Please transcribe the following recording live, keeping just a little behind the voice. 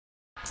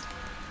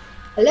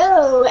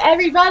Hello,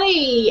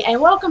 everybody,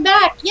 and welcome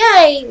back!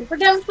 Yay! We're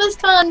done with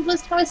BlizzCon!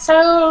 BlizzCon was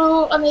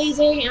so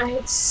amazing. I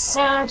had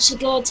such a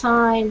good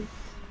time.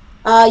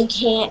 You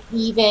can't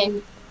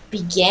even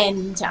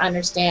begin to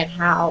understand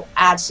how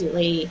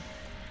absolutely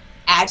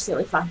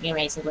fucking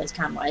amazing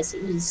BlizzCon was.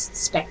 It was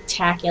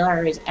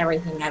spectacular. It was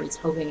everything I was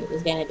hoping it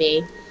was going to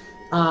be.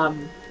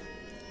 Um,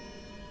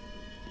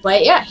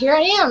 but yeah, here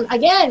I am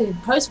again,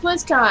 post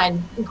BlizzCon.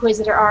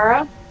 Inquisitor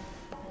Aura.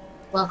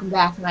 Welcome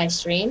back to my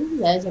stream,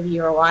 those of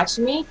you who are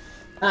watching me.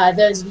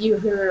 Those of you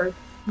who are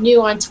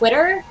new on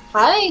Twitter,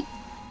 hi!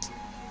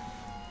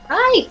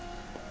 Hi!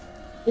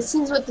 This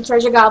is what the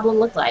Treasure Goblin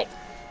looked like.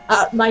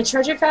 My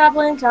Treasure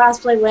Goblin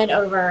cosplay went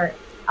over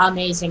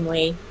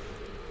amazingly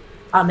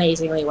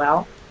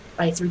well.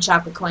 I threw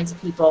chocolate coins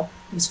at people.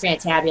 It was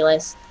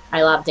fantabulous.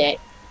 I loved it.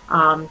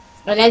 And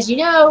as you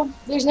know,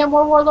 there's no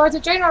more Warlords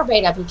of Draenor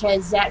beta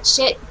because that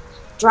shit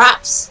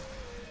drops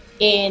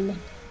in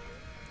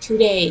 2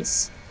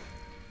 days.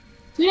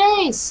 2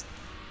 days!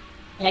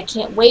 And I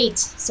can't wait.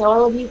 So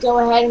all of you go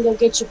ahead and go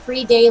get your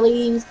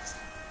pre-dailies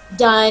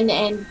done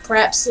and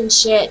preps and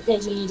shit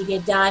that you need to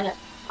get done.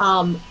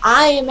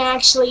 I am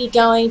actually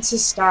going to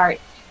start,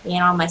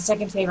 my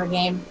second favorite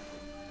game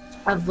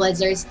of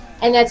Blizzard's,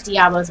 and that's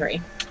Diablo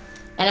 3.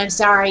 And I'm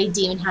sorry,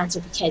 Demon Hunter,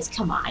 because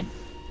come on.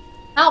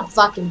 How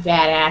fucking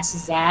badass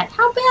is that?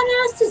 How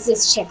badass does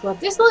this chick look?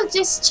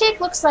 This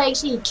chick looks like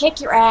she'd kick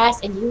your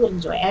ass and you would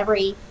enjoy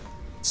every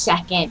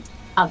second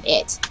of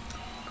it.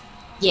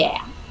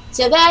 Yeah.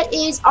 So that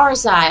is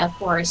Arsai, of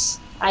course.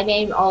 I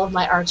named all of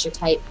my archer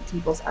type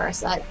people's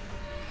Arsai.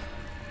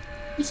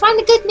 You find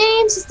the good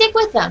names, you stick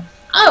with them.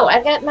 Oh,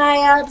 I've got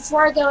my,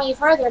 before I go any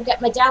further, I've got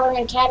my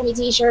Dalaran Academy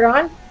t-shirt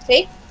on.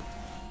 See?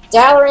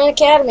 Dalaran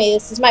Academy.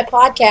 This is my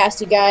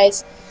podcast, you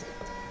guys.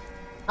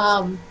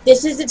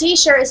 This is the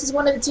t-shirt. This is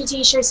one of the 2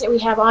 t-shirts that we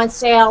have on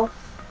sale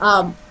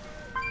on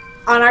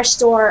our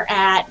store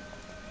at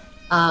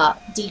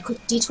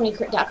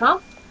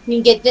d20crit.com. You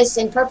can get this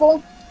in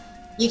purple.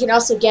 You can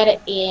also get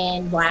it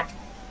in black,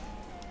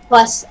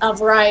 plus a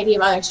variety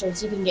of other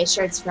shirts. You can get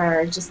shirts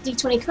for just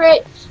D20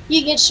 Crit, you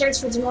can get shirts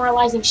for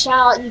Demoralizing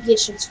Shout, you can get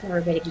shirts for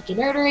a bit of Geek and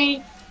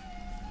Nerdery.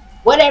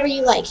 Whatever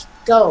you like,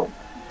 go,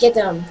 get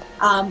them.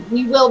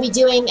 We will be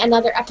doing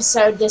another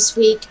episode this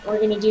week. We're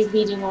going to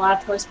be doing a lot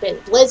of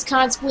post-bit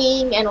BlizzCon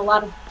squeeing, and a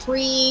lot of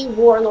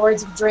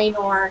pre-Warlords of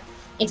Draenor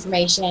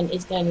information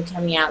is going to be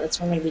coming out.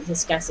 That's where we're going to be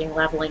discussing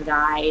leveling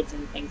guides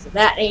and things of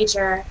that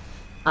nature.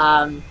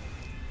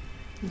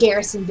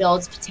 Garrison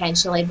builds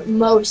potentially, but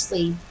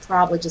mostly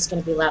probably just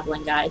going to be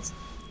leveling guides.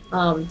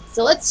 So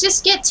let's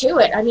just get to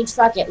it. I mean,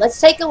 fuck it. Let's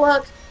take a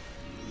look.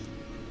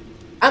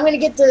 I'm going to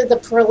get the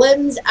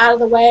prelims out of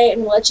the way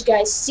and let you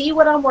guys see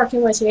what I'm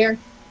working with here.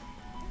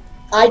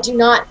 I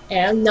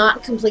am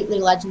not completely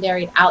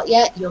legendary out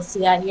yet. You'll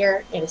see that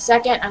here in a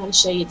second. I'm going to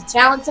show you the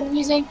talents that I'm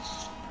using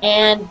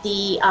and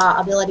the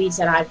abilities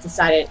that I've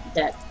decided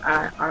that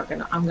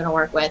I'm going to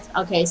work with.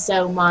 Okay,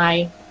 so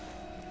my,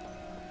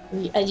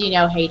 as you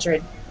know,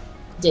 hatred,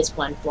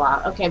 discipline,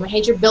 blah. Okay, my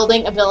hatred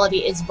building ability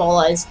is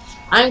Bolas.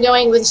 I'm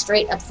going with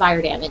straight up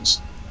fire damage.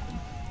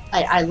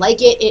 I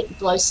like it. It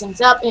blows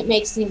things up. It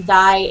makes things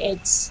die.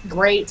 It's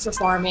great for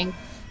farming.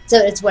 So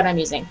it's what I'm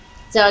using.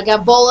 So I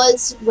got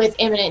Bolas with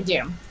Imminent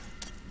Doom.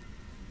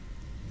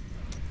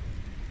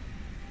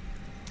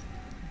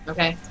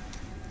 Okay.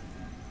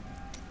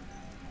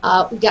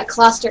 We got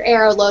Cluster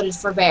Arrow loaded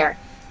for Bear.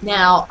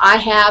 Now, I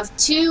have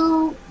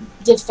 2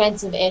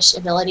 defensive-ish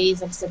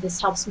abilities. Like I said, this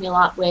helps me a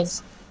lot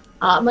with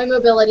my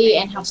mobility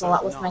and helps a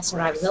lot with my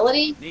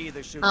survivability.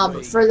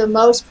 For the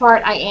most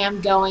part, I am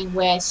going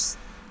with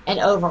an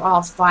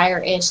overall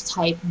fire-ish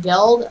type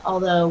build,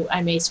 although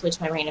I may switch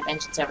my Rain of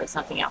Vengeance over to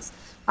something else.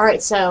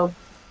 Alright, so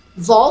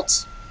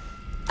Vault.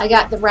 I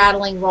got the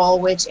Rattling Roll,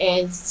 which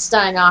is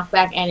stun and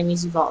knockback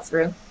enemies you vault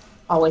through.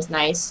 Always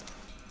nice.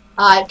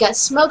 I've got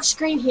Smoke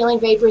Screen, Healing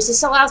Vapors.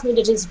 This allows me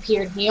to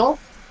disappear and heal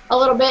a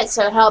little bit,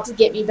 so it helps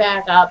get me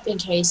back up in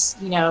case,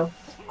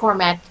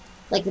 Cormac,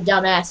 like the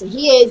dumbass that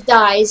he is,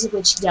 dies,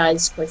 which he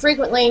does quite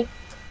frequently.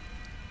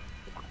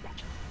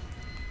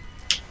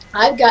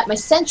 I've got my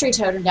Sentry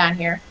Totem down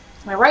here.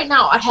 Now, right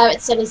now, I have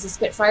it set as a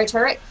Spitfire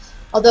turret,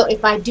 although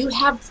if I do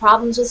have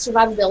problems with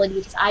survivability,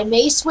 because I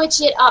may switch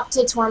it up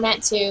to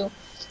Torment 2,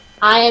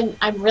 I'm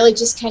really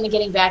just kind of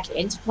getting back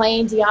into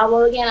playing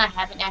Diablo again. I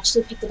haven't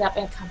actually picked it up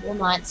in a couple of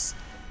months.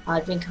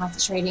 I've been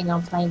concentrating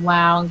on playing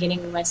WoW and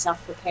getting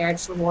myself prepared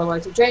for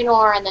Warlords of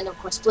Draenor, and then of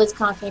course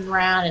BlizzCon came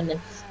around, and then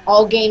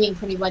all gaming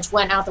pretty much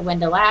went out the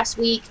window last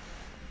week.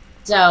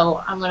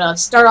 So I'm going to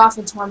start off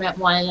in Torment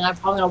 1, and then I'm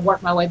probably going to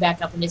work my way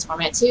back up into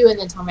Torment 2, and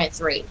then Torment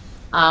 3.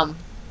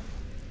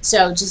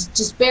 So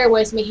just bear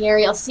with me here.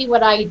 You'll see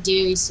what I do,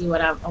 you see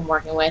what I'm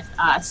working with.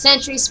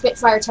 Sentry,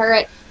 Spitfire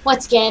turret,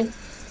 once again,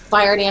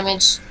 fire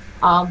damage.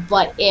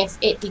 But if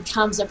it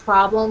becomes a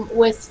problem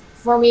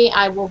for me,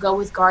 I will go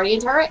with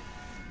Guardian turret.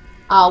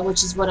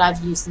 Which is what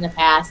I've used in the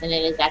past, and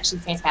it is actually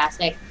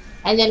fantastic.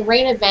 And then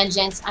Rain of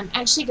Vengeance, I'm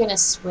actually going to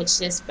switch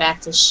this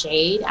back to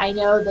Shade. I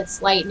know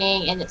that's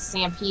lightning and that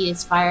Stampede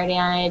is fire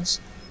damage.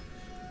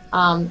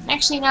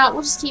 Actually, no,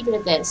 we'll just keep it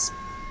at this.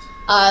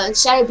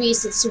 Shadow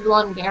Beast, it's super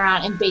long to get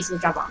around, and basically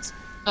drop bombs.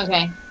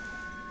 Okay.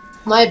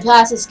 My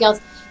passive skills,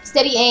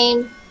 steady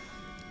aim.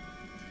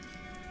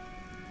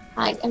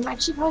 I'm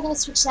actually probably going to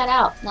switch that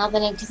out now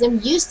that because I'm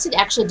used to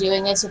actually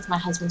doing this with my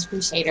husband's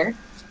Crusader.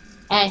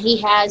 And he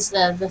has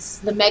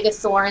the Mega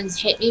Thorns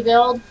hit me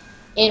build,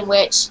 in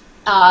which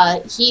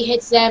he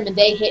hits them and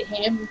they hit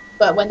him.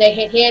 But when they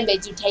hit him, they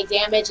do take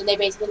damage, and they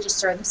basically just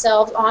throw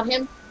themselves on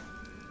him.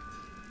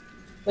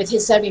 With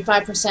his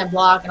 75%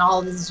 block and all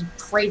of this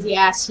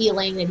crazy-ass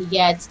healing that he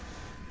gets.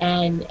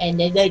 And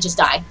they just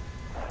die.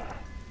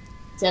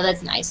 So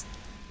that's nice.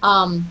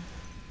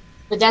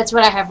 But that's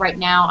what I have right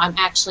now. I'm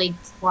actually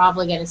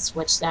probably going to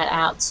switch that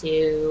out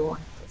to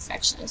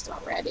Perfectionist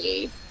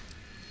already.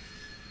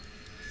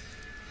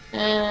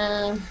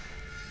 That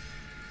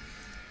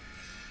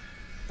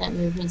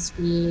movement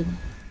speed.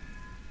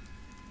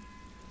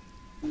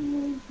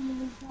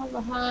 Fall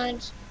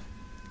behind.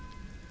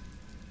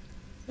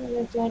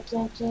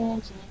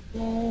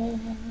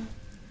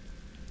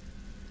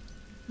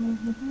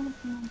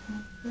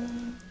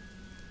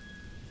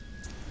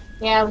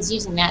 Yeah, I was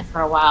using that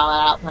for a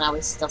while when I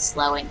was still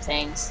slowing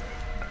things.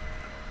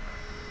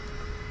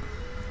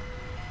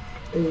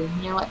 Ooh,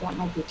 you know what? That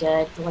might be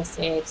good.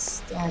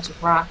 Ballistics, damage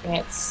of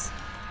rockets,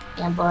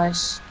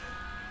 ambush.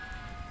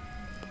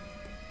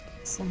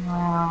 Somewhere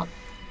out.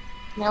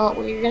 You know what?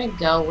 We're gonna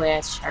go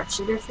with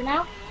sharpshooter for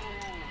now.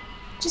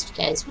 Just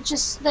because, which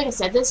is, like I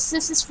said, this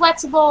is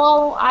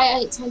flexible.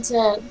 I tend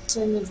to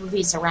move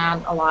these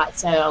around a lot,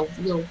 so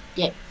you'll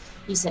get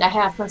used to it. I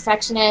have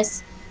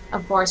Perfectionist.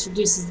 Of course,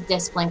 reduces the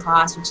discipline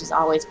cost, which is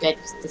always good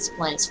because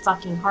discipline is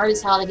fucking hard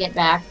as hell to get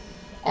back.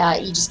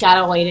 You just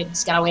gotta wait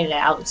it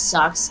out, which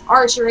sucks.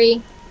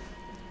 Archery,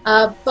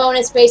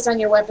 bonus based on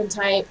your weapon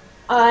type.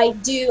 I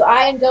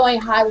am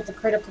going high with the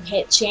critical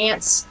hit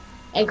chance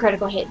and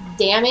critical hit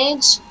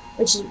damage,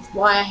 which is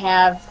why I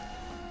have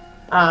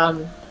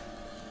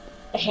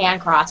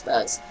hand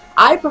crossbows.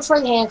 I prefer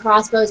the hand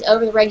crossbows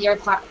over the regular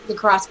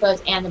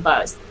crossbows and the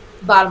bows.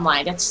 Bottom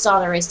line, that's just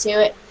all there is to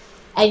it.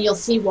 And you'll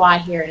see why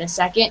here in a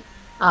second.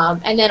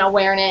 And then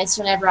awareness.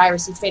 Whenever I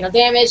receive fatal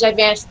damage, I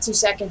vanish for 2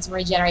 seconds and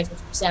regenerate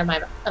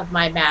 50% of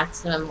my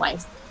maximum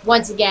life.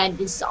 Once again,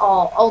 this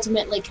all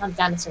ultimately comes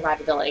down to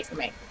survivability for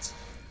me.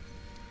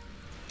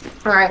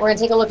 Alright, we're going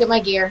to take a look at my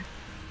gear.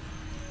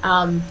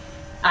 I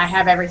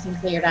have everything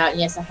cleared out.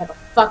 Yes, I have a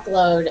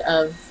fuckload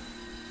of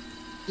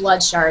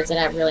blood shards that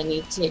I really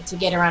need to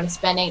get around to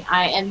spending.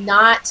 I am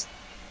not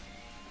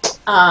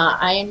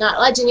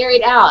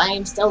legendaried out. I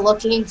am still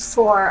looking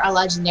for a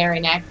legendary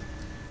neck.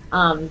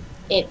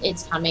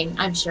 It's coming.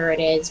 I'm sure it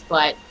is.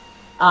 But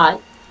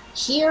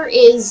here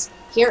is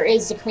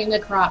the cream of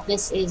the crop.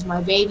 This is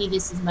my baby.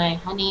 This is my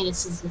honey.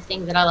 This is the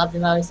thing that I love the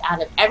most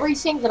out of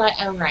everything that I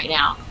own right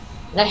now.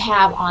 That I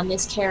have on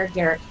this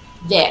character.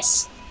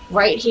 This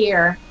right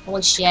here.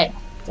 Holy shit!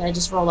 Did I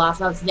just roll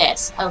off of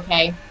this?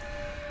 Okay.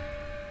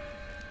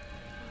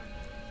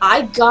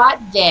 I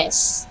got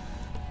this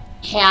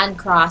hand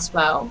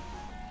crossbow.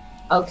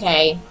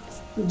 Okay.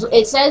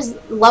 It says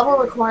level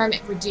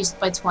requirement reduced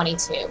by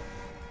 22.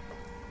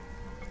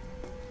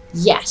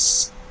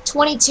 Yes.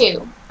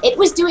 22. It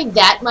was doing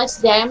that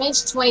much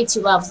damage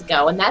 22 levels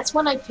ago, and that's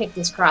when I picked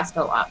this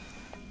crossbow up.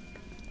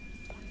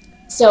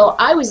 So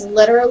I was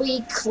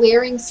literally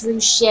clearing through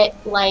shit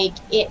like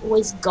it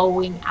was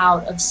going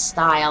out of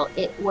style.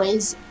 It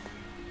was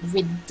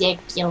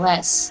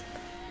ridiculous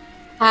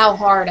how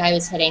hard I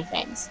was hitting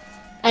things.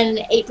 And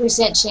an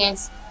 8%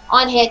 chance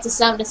on hit to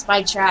summon a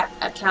spike trap,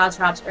 a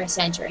caltrops, or a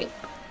sentry.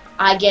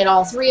 I get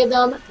all 3 of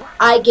them.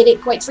 I get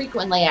it quite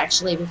frequently,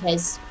 actually,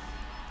 because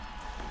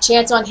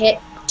chance on hit,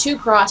 2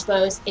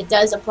 crossbows. It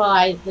does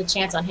apply the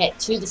chance on hit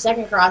to the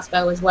second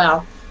crossbow as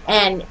well.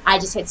 And I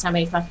just hit so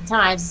many fucking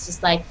times. It's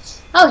just like,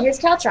 oh, here's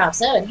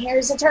caltrops. Oh, and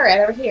here's a turret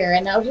over here.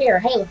 And oh, here.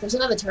 Hey, look, there's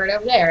another turret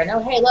over there. And oh,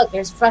 hey, look,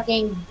 there's a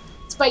fucking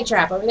spike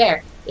trap over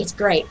there. It's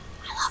great.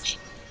 I love it.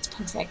 It's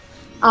perfect.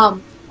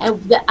 And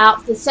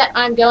the set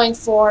I'm going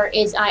for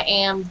is I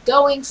am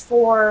going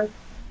for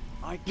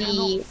I've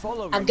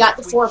got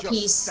the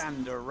 4-piece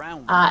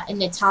in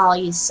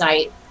Natali's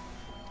site.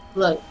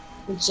 Look,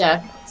 which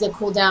the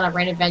cooldown of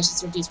Rain of Vengeance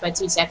is reduced by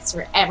 2 seconds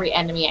for every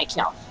enemy I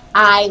kill.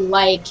 I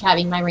like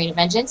having my Rain of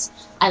Vengeance.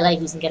 I like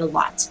using it a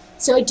lot.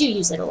 So I do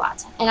use it a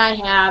lot. And I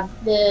have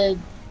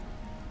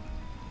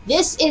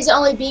this is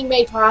only being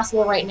made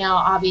possible right now,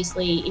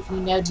 obviously. If you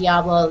know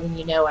Diablo, then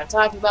you know what I'm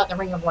talking about, the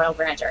Ring of Royal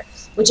Grandeur,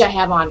 which I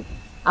have on,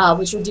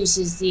 which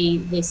reduces the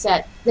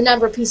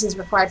number of pieces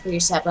required for your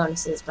set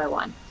bonuses by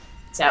 1.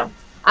 So,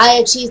 I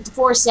achieved the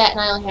 4 set, and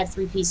I only have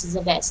 3 pieces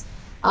of this.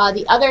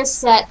 The other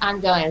set I'm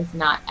going,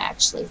 not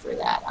actually for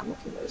that, I'm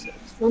looking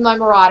for my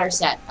Marauder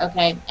set,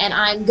 okay? And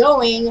I'm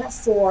going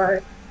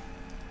for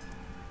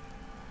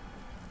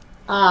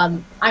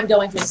the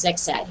 6th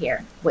set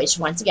here, which,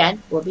 once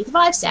again, will be the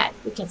 5 set,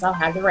 because I'll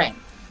have the ring.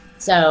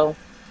 So,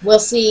 we'll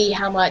see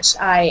how much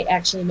I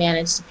actually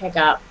manage to pick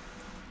up.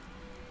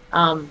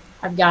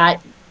 I've got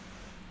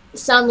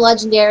some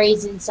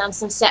legendaries and some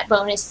set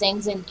bonus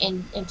things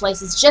in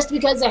places just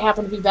because they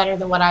happen to be better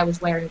than what I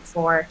was wearing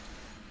before,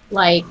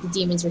 like the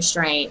Demon's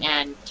Restraint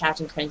and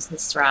Captain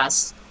Crimson's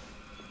Thrust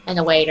and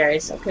the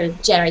Waiters. It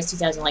could generate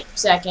 2,000 like per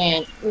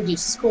second,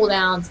 reduces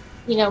cooldowns,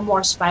 you know,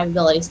 more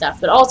survivability stuff.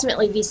 But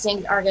ultimately, these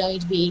things are going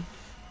to be,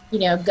 you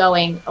know,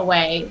 going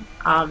away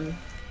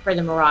for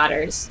the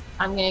Marauders.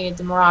 I'm going to get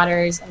the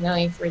Marauders. I'm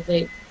going for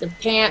the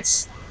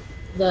pants,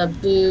 the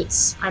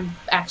boots. I'm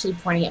actually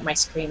pointing at my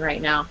screen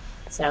right now.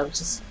 So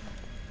just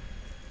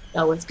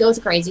go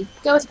with crazy.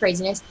 Go with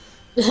craziness.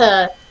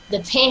 The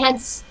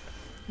pants,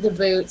 the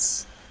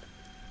boots,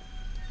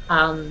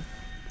 the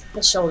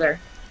shoulder,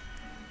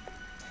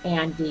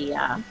 and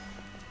the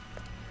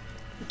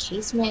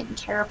casement and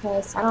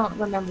carapace. I don't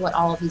remember what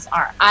all of these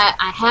are.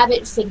 I have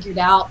it figured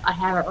out. I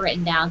have it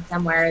written down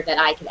somewhere that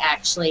I could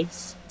actually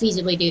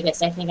feasibly do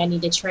this. I think I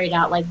need to trade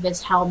out like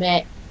this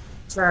helmet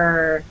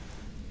for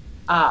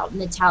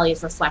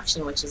Natalia's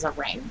reflection, which is a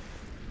ring.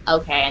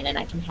 Okay, and then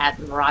I can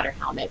have the Marauder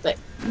helmet. But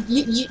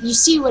you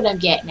see what I'm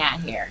getting at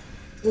here.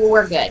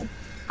 We're good.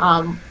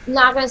 I'm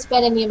not going to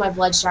spend any of my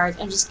blood shards.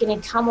 I'm just going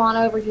to come on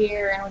over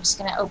here and we're just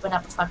going to open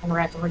up a fucking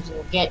rep and we're just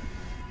going to get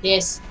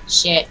this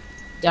shit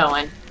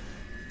going.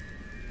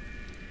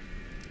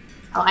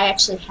 Oh, I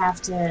actually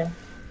have to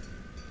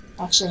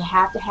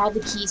have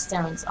the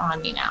keystones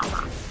on me now.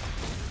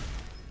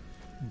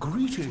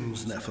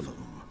 Greetings, Nephilim.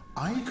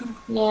 I can...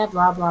 Yeah,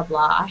 blah, blah,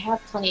 blah. I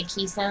have plenty of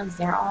keystones.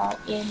 They're all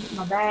in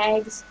my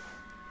bags.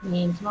 I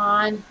mean, come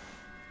on.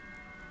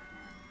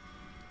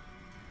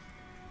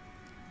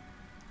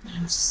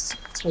 I'll just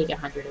take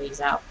 100 of these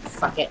out.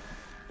 Fuck it.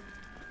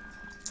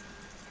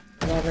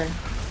 Whatever.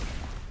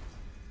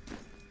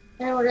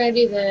 And we're gonna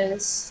do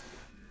this.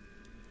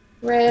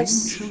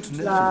 Rifts,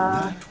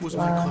 blah,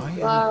 blah,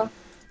 blah,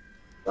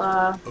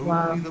 blah,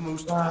 blah, only the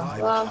most blah, high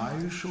blah.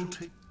 I shall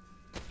take.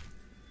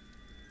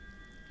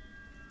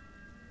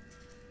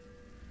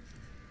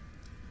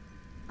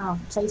 Oh,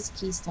 place the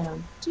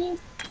keystone. Dude.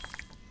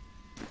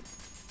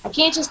 I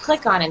can't just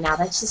click on it now.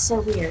 That's just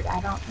so weird. I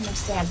don't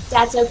understand.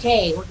 That's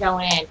okay. We're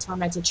going in.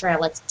 Tormented Trail.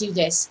 Let's do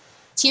this.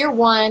 Tier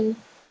 1,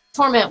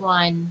 Torment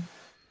 1,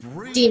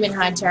 Demon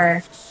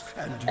Hunter.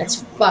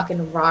 Let's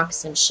fucking rock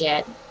some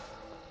shit.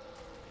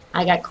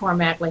 I got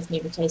Cormac with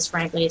me because,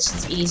 frankly, it's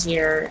just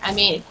easier. I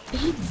mean,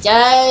 he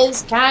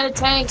does kind of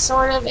tank,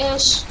 sort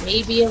of-ish.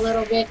 Maybe a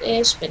little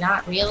bit-ish, but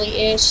not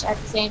really-ish at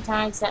the same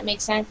time. Does that make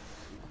sense?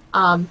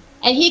 And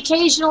he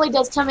occasionally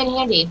does come in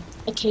handy.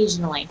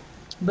 Occasionally.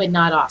 But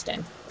not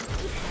often.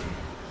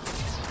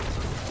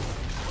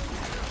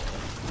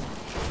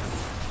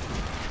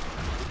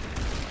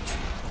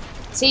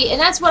 See,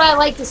 and that's what I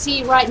like to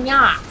see right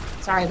now.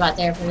 Sorry about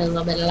there for a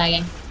little bit of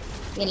lagging.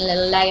 Getting a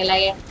little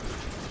laggy.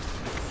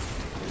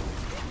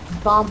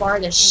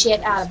 Bombard the shit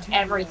out of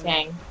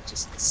everything.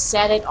 Just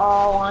set it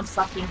all on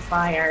fucking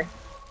fire.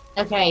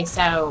 Okay,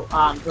 so,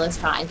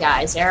 BlizzCon,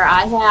 guys. There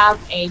I have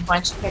a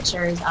bunch of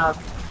pictures of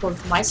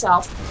both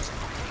myself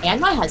and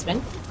my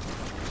husband.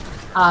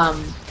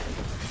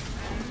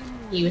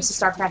 He was a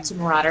StarCraft 2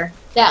 Marauder.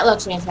 That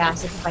looks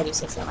fantastic if I do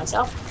say so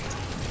myself.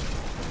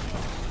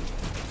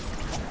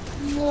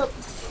 Nope.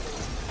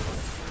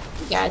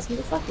 You guys can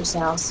go fuck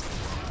yourselves.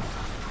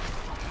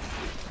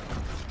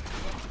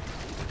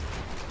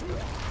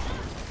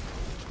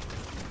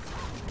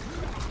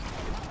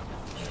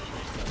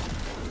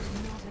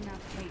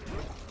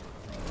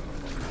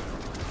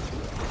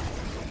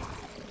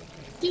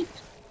 Doop.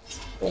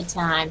 Good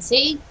time.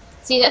 See?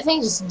 See, that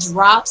thing just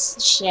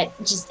drops shit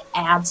just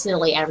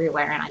absolutely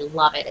everywhere, and I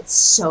love it. It's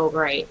so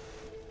great.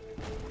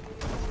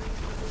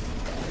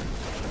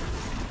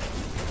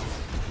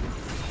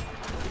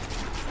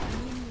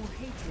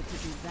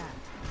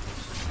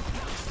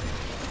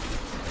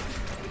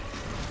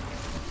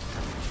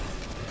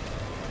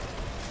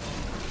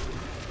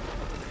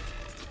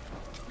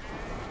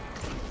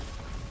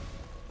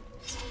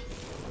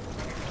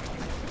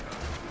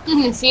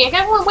 See, I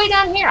got one way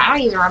down here. I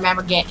don't even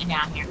remember getting it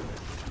down here.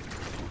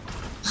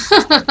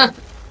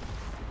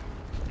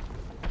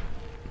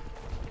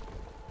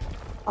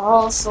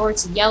 All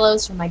sorts of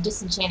yellows for my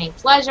disenchanting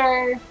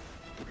pleasure.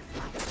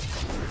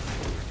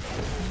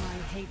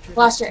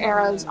 Blaster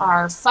arrows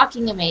are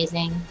fucking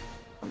amazing.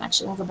 I'm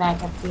actually gonna go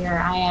back up here.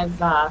 I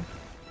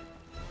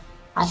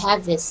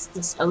have this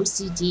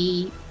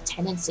OCD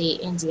tendency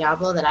in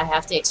Diablo that I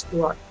have to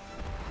explore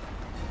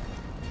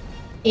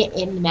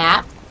in the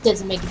map.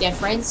 Doesn't make a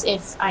difference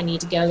if I need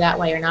to go that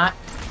way or not.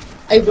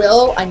 I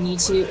will. I need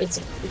to. It's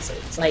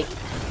like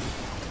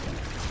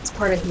it's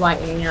part of who I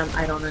am.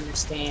 I don't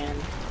understand.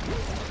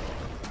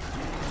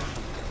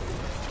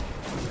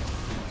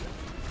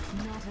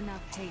 Not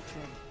enough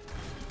hatred.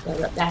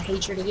 Build up that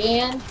hatred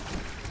again.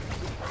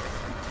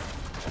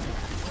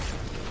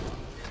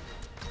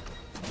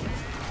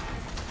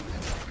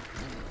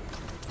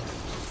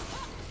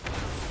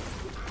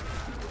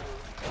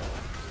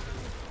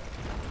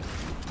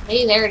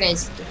 Hey, there it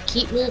is.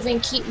 Keep moving,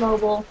 keep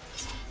mobile.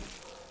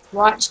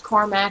 Watch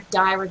Cormac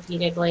die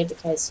repeatedly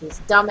because he's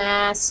a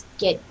dumbass.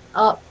 Get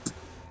up.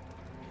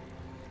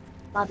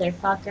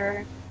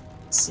 Motherfucker.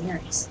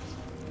 Serious.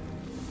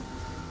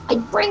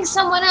 I'd bring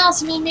someone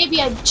else. I mean,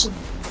 maybe I should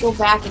go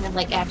back and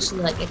like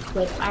actually like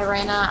equip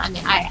Irena. I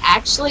mean,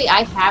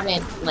 I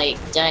haven't like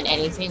done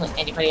anything with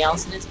anybody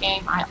else in this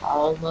game. I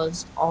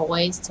almost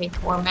always take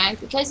Cormac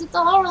because at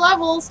the lower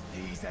levels,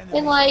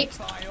 and like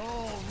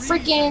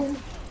freaking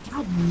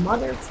God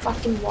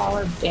motherfucking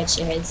Waller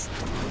bitches.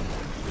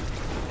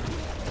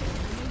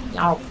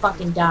 Y'all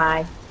fucking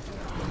die.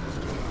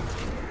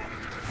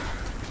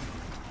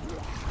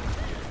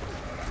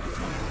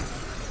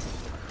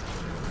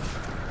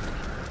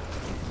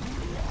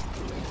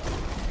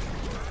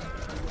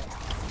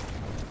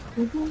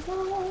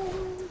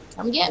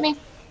 Come get me.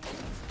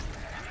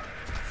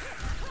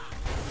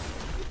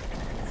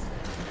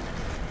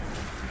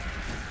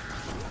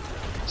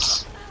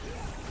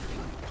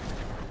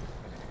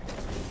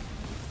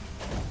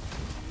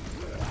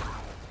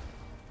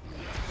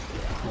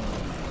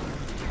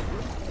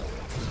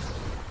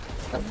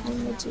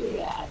 I'm gonna do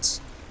that.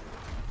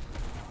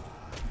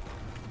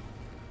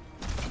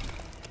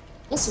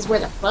 This is where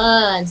the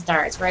fun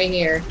starts, right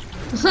here.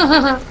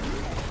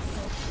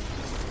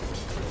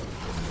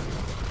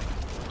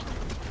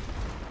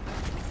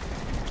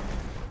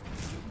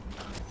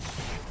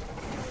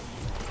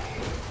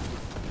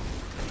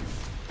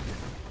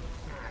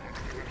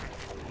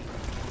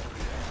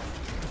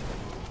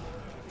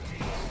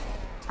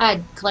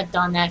 I'd clicked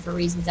on that for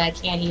reasons I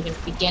can't even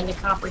begin to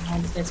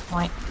comprehend at this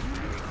point.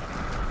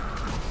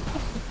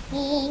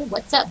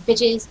 What's up,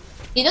 bitches?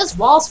 See, those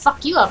walls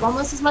fuck you up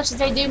almost as much as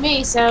they do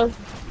me, so...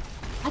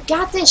 I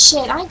got this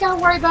shit. I ain't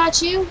gotta worry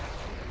about you.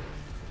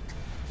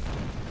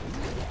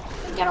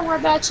 I ain't gotta worry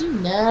about you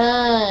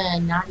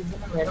none. Not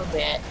even a little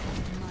bit.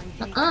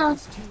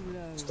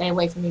 Stay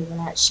away from me with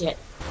that shit.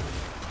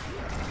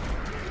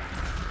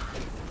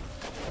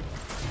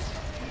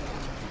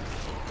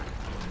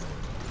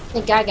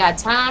 Think I got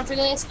time for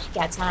this? I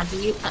got time for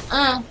you.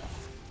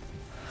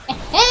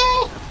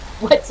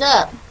 What's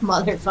up,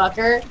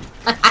 motherfucker?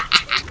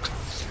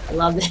 I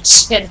love that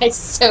shit. I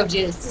so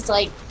do. It's just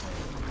like,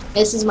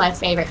 this is my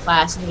favorite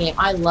class in the game.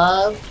 I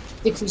love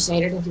the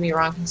Crusader, don't get me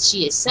wrong, because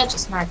she is such a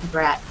snarky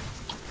brat.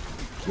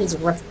 It is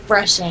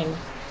refreshing.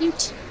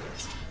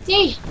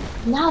 See,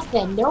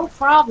 nothing, no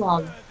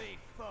problem.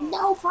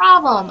 No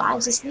problem. I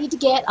just need to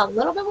get a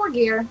little bit more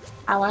gear.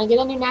 I want to get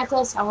a new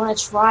necklace. I want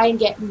to try and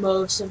get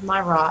most of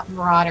my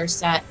Marauder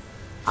set.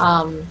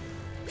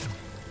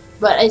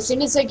 But as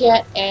soon as I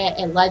get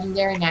a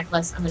legendary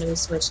necklace, I'm going to be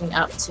switching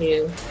up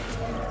to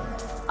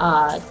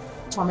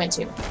Torment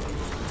 2.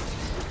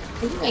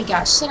 You ain't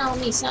got shit on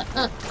me, son.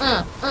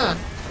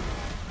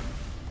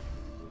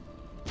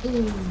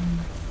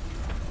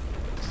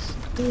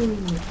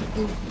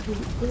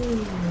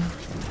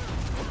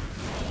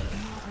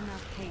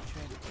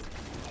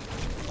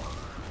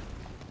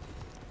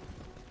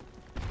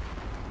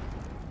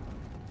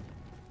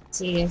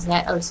 See, there's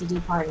that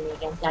OCD part of me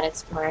again. Gotta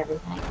explore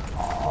everything.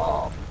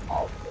 All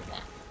of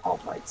that. All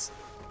parts.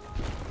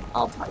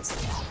 All parts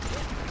of that.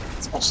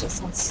 Especially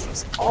since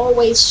there's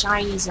always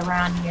shinies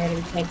around here to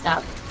be picked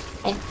up.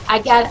 And I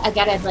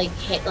gotta like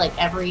hit like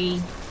every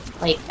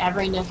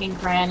nook and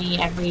cranny,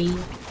 every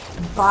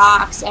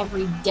box,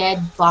 every dead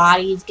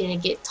body is gonna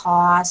get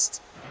tossed.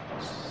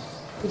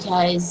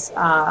 Because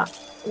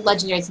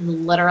legendaries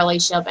can literally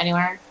show up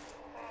anywhere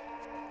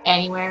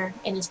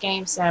in this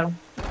game, so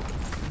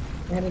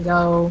we're gonna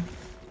go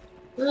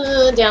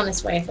down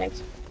this way, I think.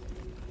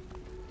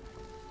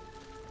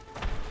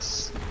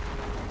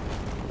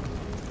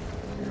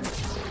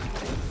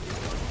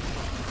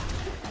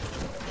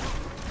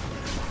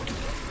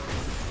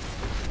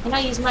 And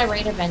I use my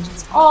Rain of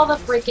Vengeance all the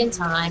freaking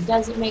time.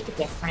 Doesn't make a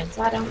difference.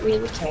 I don't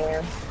really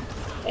care.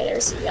 Okay,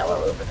 there's a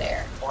yellow over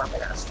there.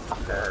 Orbiter,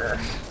 fucker.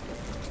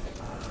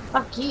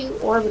 Fuck you,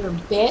 Orbiter,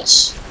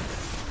 bitch.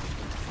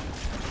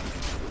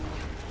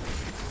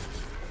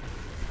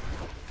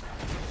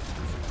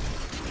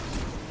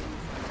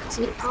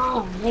 See,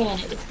 oh man,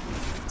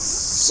 it's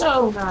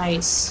so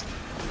nice.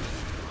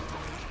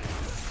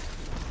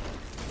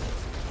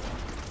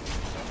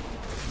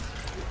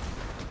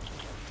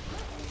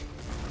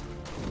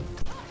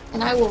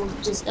 And I will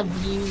just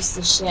abuse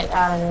the shit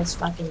out of this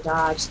fucking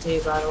dodge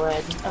too, by the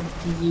way. Just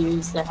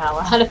abuse the hell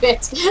out of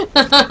it. It's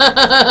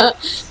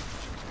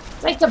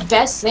like the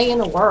best thing in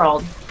the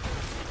world.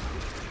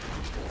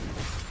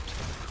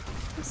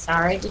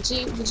 Sorry, did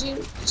you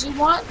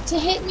want to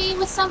hit me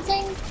with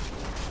something?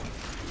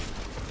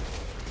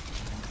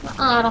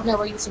 I don't know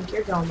where you think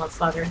you're going,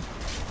 motherfucker.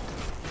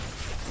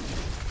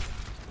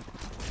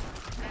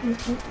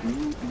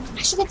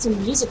 I should get some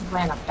music to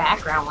play in the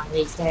background one of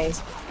these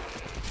days.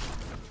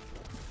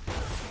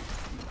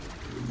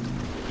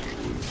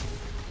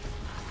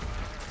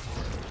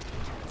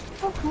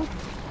 Okay.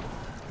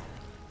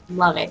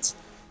 Love it.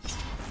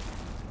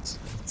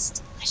 It's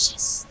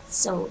delicious. It's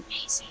so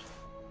amazing.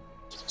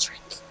 Get a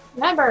drink.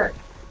 Remember,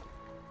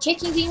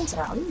 kicking demons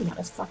out. Ooh, not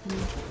a fucking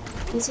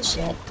piece of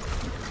shit.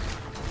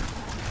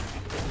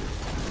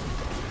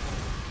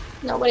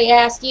 Nobody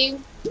asked you.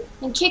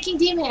 And kicking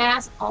demon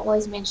ass,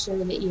 always make sure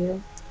that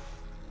you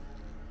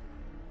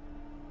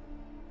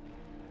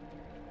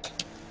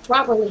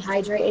properly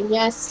hydrate, and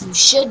yes, you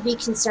should be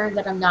concerned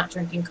that I'm not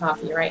drinking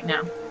coffee right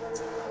now.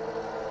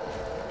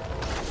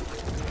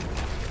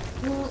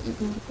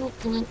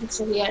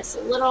 So yes,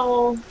 a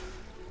little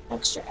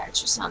extra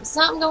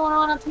something going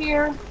on up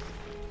here.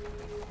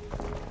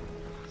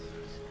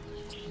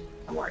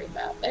 Don't worry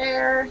about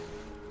there.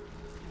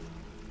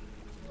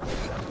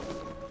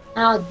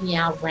 I'll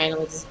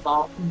randomly just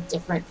vault in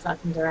different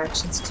fucking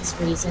directions, just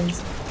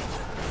reasons.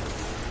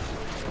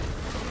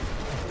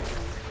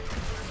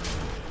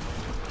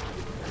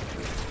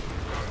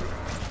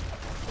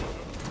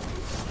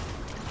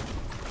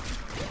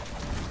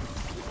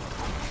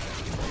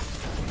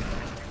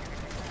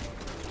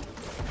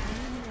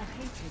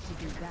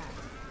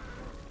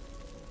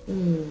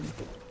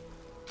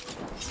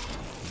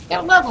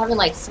 I love having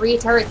like 3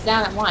 turrets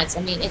down at once.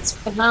 I mean, it's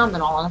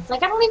phenomenal. And it's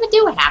like, I don't even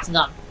do half of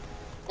them.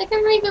 Like,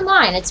 they're not even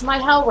mine. It's my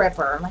Hell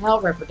Ripper. My Hell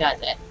Ripper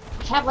does it.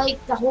 I have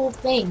like the whole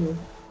thing.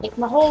 Like,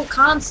 my whole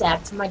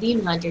concept for my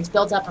Demon Hunter is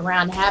built up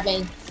around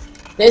having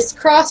this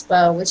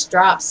crossbow, which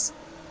drops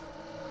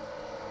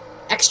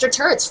extra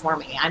turrets for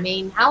me. I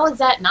mean, how is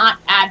that not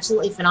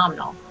absolutely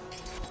phenomenal?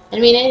 I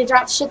mean, it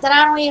drops shit that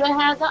I don't even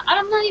have.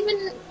 I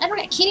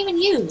can't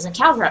even use. Like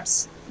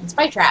caltrops and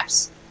spike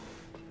traps.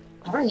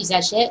 I don't use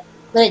that shit.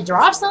 But it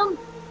drops them,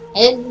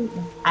 and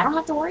I don't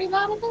have to worry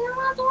about it, then I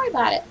don't have to worry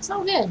about it. It's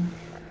all good.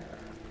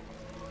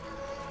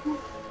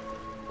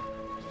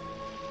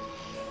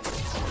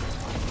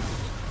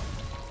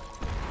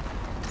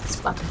 It's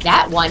fucking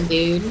that one,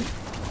 dude.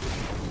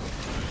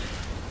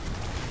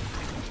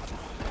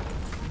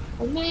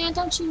 Oh man,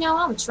 don't you know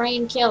I'm a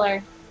trained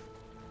killer?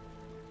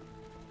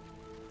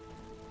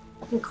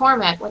 Fucking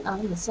Cormac, what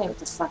I'm gonna say, what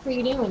the fuck are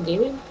you doing,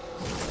 dude?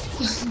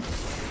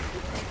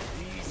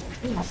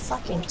 My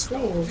fucking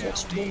tools,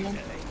 what you doing?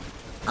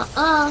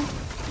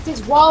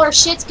 This Waller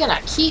shit's gonna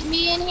keep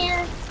me in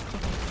here?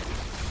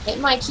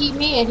 It might keep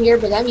me in here,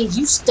 but that means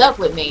you stuck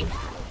with me.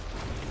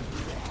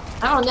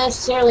 I don't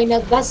necessarily know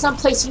that's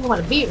someplace you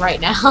want to be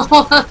right now.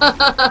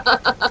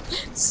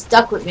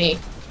 Stuck with me.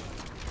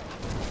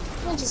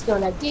 I'll just go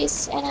like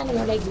this, and I'm gonna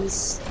go like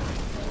this.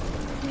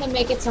 I'm gonna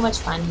make it so much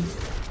fun.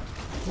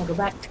 I'm gonna go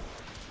back.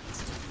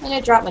 I'm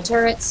gonna drop my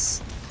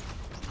turrets.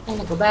 I'm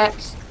gonna go back.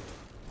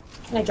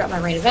 And I drop my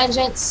Rain of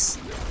Vengeance,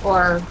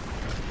 or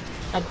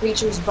my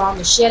creatures bomb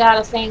the shit out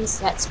of things.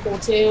 That's cool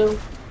too.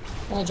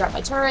 And I drop my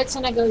turrets,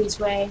 and I go this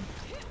way.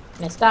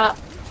 And I stop,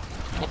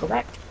 and I go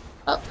back.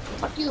 Oh,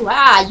 fuck you.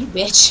 Ah, you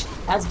bitch.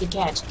 That was a good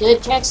catch.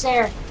 Good catch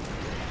there.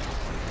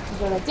 I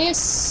go like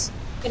this.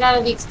 Get out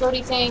of the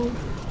exploding thing.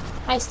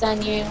 I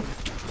stun you.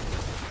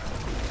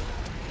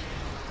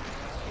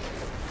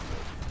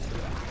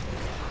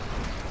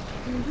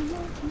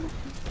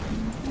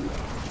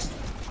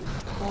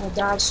 And I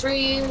dodge through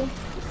you,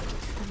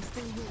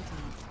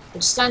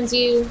 which stuns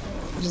you,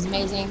 which is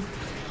amazing.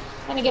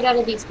 And I get out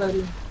of the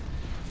exploding.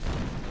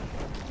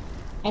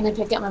 And then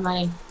pick up my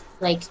money.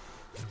 Like,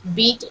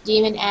 beat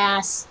demon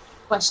ass,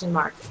 question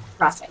mark,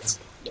 profit.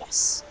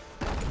 Yes.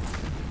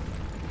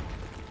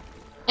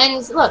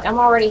 And look, I'm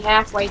already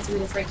halfway through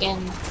the freaking...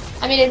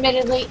 I mean,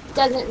 admittedly, it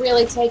doesn't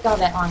really take all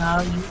that long.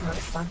 Oh, you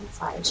motherfucking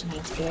fire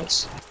change,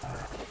 bitch.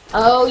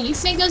 Oh, you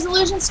think those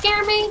illusions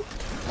scare me?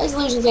 Those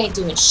illusions ain't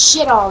doing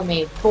shit all to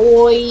me,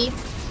 boy. You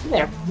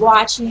better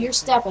watch who you're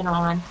stepping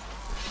on.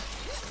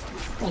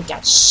 You ain't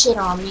got shit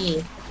on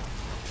me.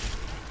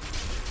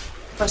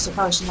 First, I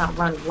probably should not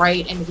run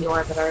right into the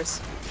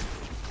orbiters.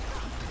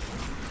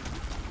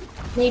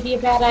 Maybe a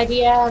bad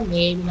idea,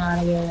 maybe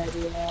not a good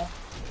idea.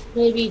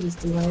 Maybe just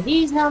do one of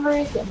these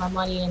numbers, get my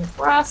money in the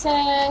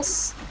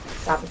process,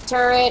 drop a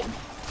turret.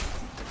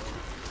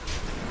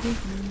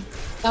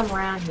 Come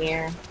around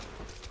here.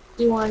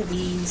 Do one of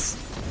these.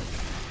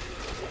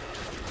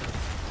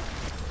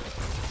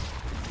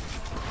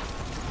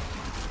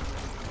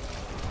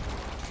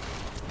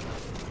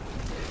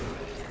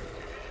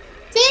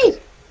 See?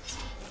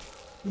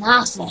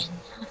 Nothing.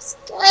 It's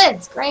good.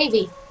 It's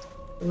gravy.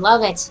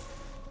 Love it.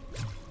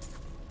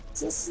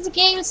 This is a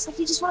game. It's like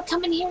you just want to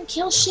come in here and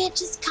kill shit.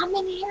 Just come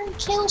in here and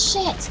kill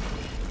shit.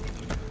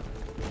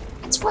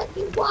 That's what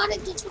you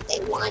wanted. That's what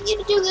they want you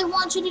to do. They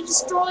want you to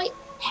destroy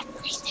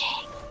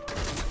everything.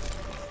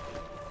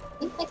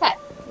 Like that.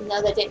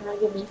 No, that didn't really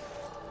give me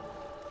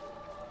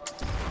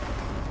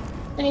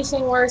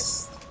anything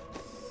worth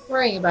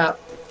worrying about.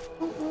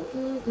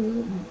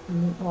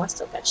 Oh, I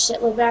still got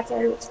shitload back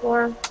there to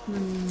explore.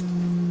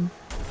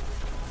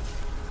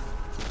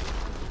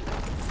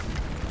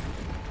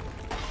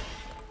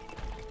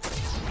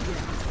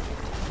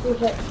 If we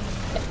hit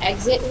the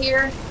exit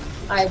here,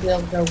 I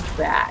will go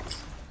back.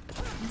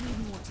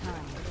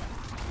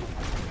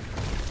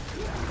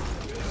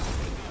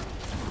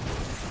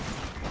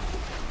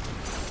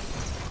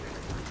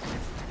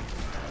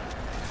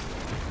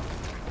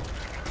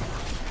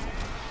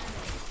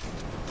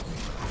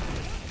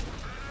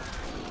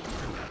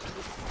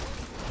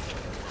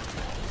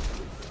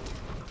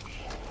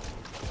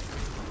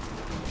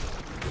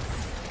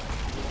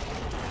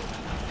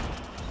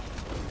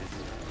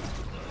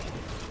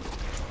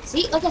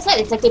 See, like I said,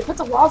 it's like they put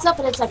the walls up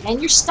and it's like, and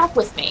you're stuck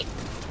with me.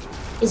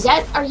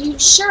 Are you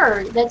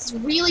sure that's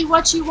really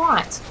what you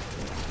want?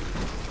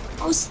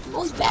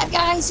 Most bad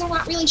guys are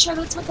not really sure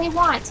that's what they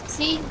want.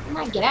 See, you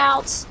might get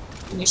out,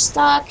 and you're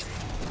stuck.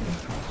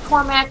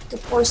 Cormac,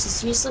 of course,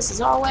 is useless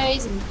as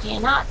always, and you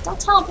cannot. Don't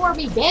teleport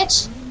me,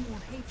 bitch!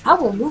 I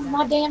will move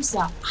my damn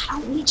self. I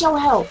don't need your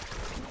help.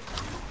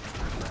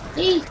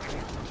 See?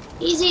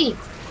 Easy.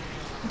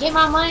 Get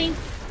my money.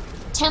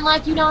 Pretend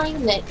like you don't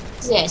even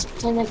exist.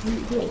 Pretend like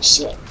you ain't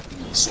shit.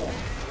 You ain't shit.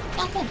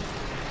 Nothing.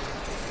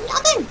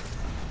 Nothing!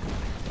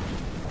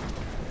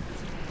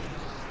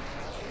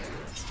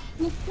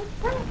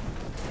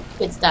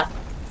 Good stuff.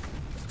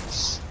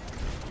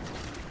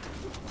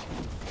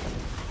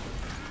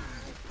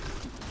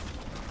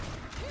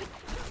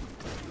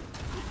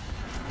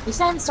 You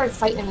said I started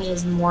fighting me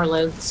as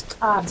Morlu.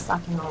 God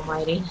fucking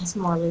almighty, as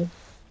Morlu.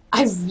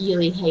 I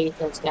really hate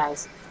those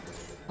guys.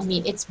 I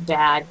mean, it's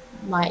bad.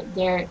 My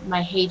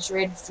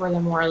hatred for the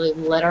Morlu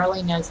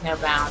literally knows no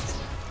bounds.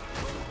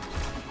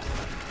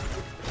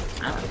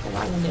 I don't think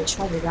I'm gonna do a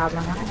treasure goblin.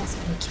 I'm not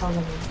gonna kill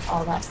them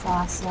all that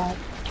fast, like.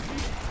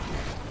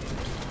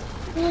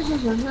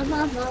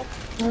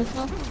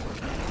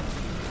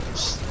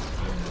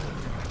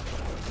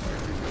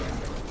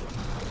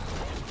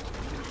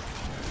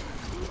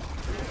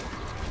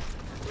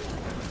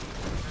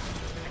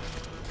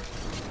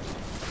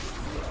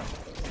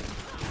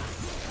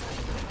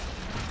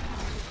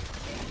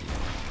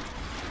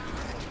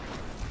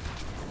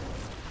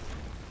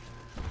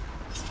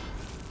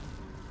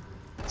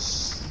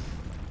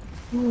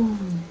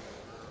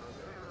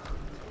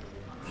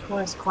 Of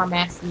course,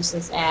 Cormac's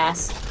useless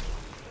ass.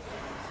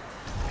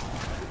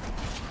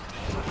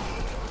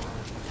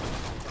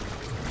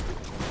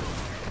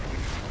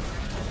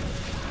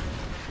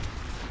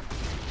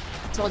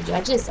 I told you, I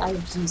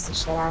abuse the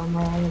shit out of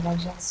my items. I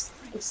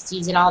just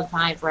use it all the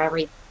time for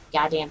every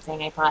goddamn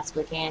thing I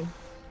possibly can.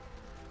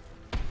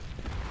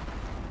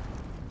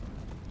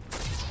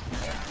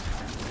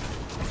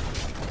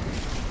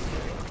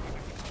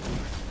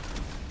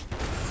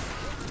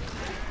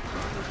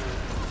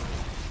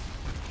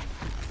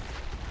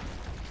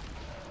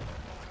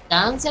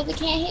 Some said they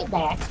can't hit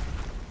back.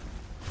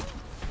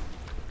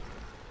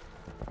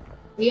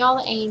 We all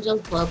the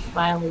angels cloaked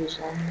by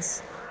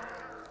illusions.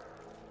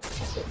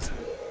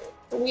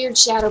 The weird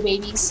shadow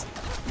babies.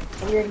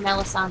 The weird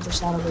Melisandre are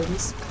shadow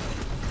babies.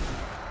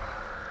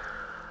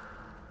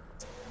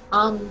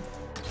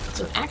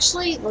 So I'm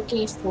actually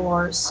looking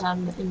for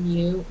some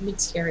new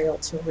material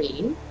to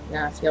read.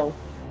 Now, if you'll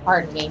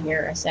pardon me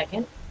here a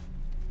second,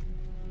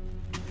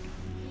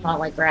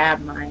 while I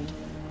grab my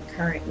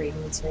current reading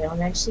material.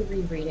 I'm actually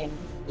rereading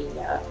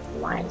the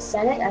Line of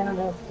Senate. I don't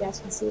know if you guys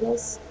can see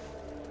this.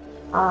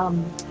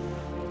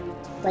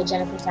 By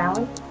Jennifer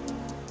Fallon.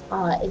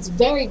 It's a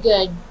very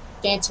good,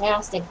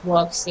 fantastic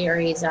book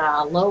series,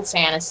 low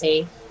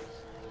fantasy.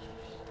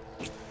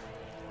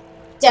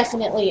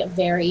 Definitely a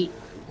very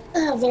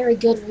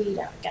good read.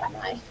 I got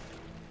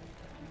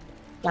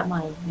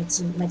my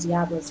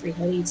Diablo 3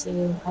 hoodie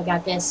too. I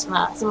got this, some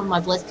of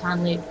my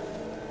BlizzCon loot.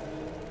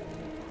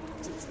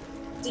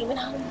 Demon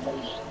Hunter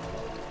hoodie.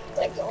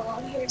 What's going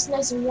on here? It's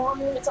nice and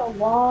warm. It's all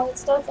long and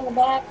stuff in the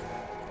back.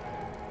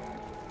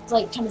 It's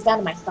like comes down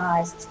to my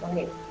thighs. It's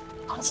great.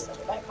 Honestly, let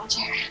me back my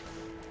chair.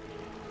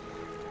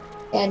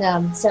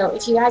 And so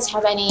if you guys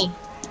have any,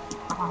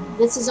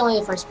 this is only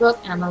the first book,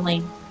 and I'm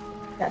only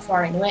that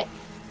far into it.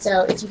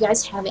 So if you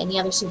guys have any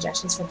other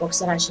suggestions for books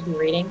that I should be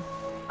reading,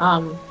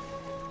 that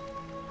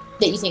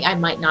you think I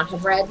might not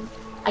have read,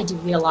 I do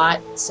read a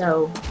lot,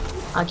 so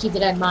keep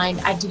that in mind.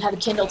 I do have a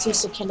Kindle too,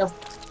 so Kindle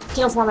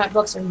format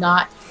books are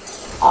not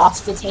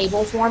off the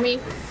table for me.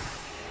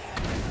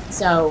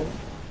 So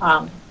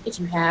if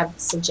you have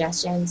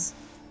suggestions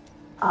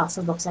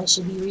for books I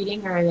should be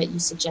reading or that you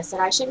suggest that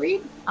I should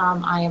read,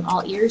 I am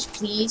all ears.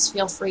 Please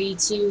feel free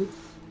to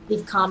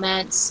leave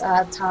comments,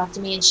 talk to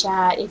me in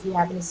chat if you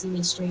happen to see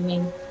me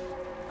streaming,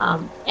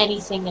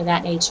 anything of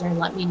that nature, and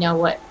let me know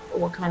what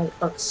kind of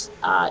books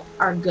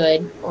are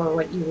good or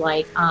what you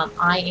like.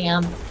 I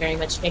am very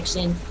much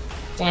fiction,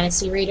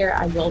 fantasy reader.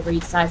 I will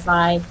read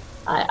sci-fi.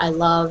 I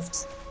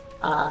loved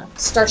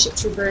Starship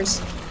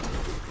Troopers.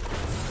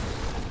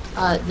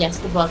 Yes,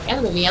 the book and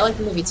the movie. I like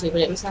the movie too,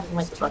 but it was nothing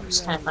like the book, which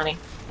is kind of funny.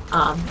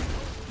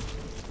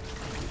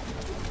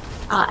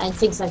 And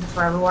Things Like the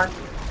Forever War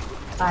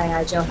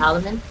by Joe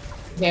Haldeman.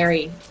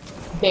 Very,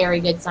 very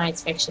good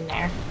science fiction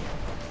there.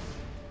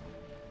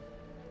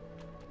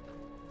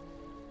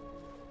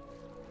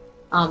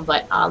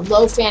 But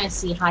low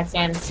fantasy, high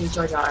fantasy,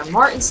 George R. R.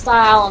 Martin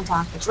style. I'm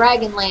talking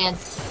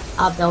Dragonlance,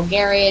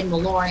 Belgariad,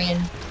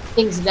 Malorian,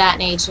 things of that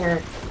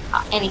nature.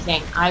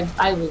 Anything.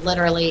 I would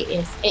literally,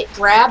 if it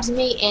grabs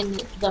me in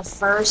the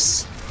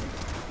first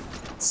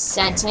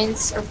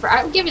sentence, or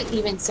I would give it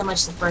even so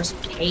much the first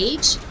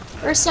page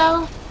or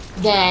so,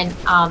 then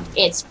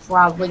it's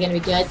probably going to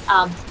be good.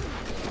 I've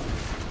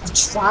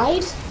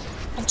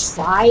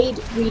tried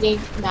reading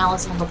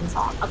Malice and Book of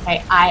Song.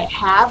 Okay, I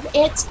have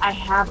it. I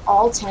have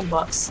all 10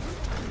 books.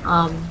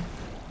 And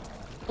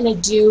I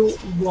do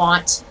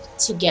want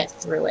to get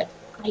through it.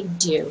 I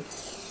do.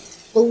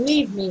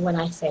 Believe me when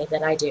I say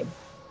that I do.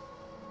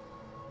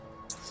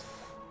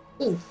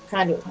 Ooh,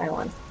 conduit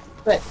pylon.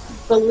 But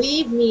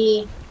believe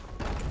me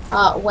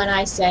when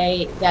I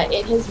say that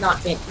it has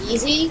not been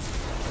easy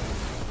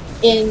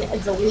in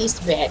the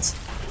least bit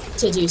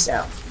to do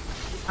so.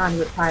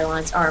 Conduit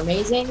pylons are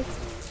amazing.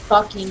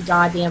 Fucking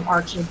goddamn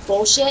arcade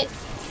bullshit.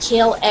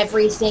 Kill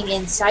everything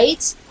in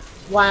sight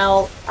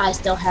while I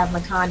still have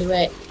my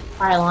conduit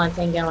pylon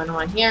thing going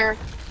on here.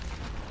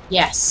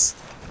 Yes.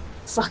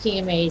 Fucking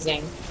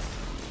amazing.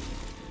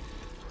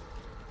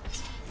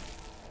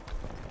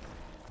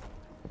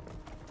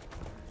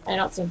 I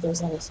don't think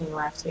there's anything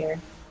left here.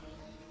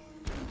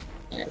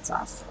 And it's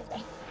off.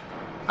 Okay.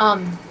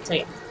 So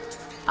yeah.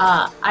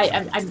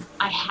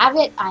 I have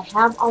it. I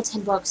have all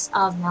 10 books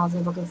of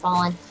Malazan Book of the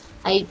Fallen.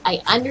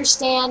 I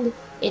understand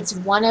it's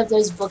one of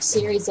those book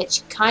series that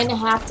you kind of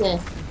have to,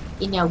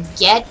 you know,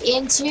 get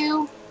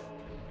into.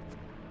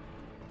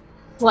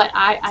 But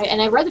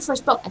I read the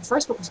first book, and the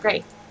first book was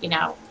great. You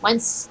know,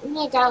 once you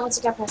got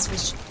past the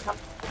first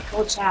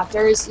couple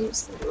chapters,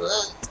 it's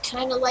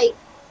kind of like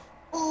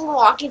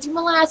walking through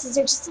molasses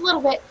there just a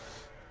little bit.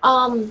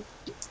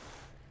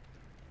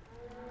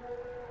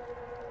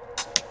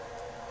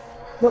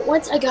 But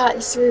once I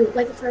got through,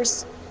 like the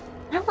first,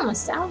 I would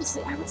say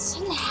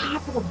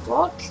half of the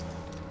book.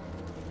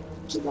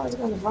 I keep always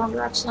going the wrong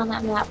direction on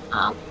that map.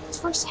 The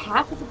first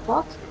half of the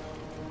book,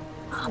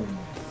 I'm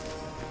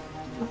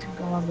not gonna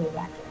go all the way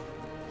back there.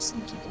 I'm just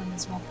gonna keep going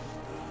this way.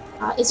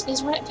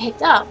 Is when it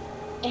picked up,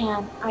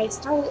 and I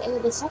started into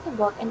the second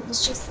book, and it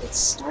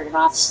started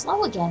off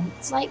slow again.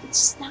 It's like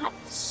it's not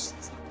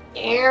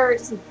there. It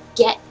doesn't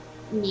get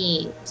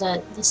me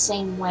the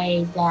same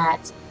way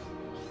that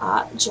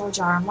George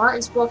R. R.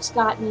 Martin's books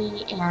got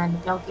me, and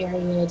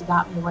Belgariad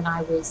got me when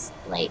I was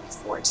like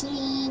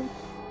 14.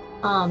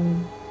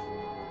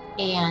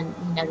 And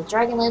you know, the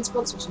Dragonlance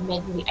books, which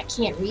admittedly I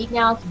can't read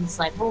now because it's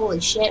like, holy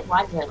shit,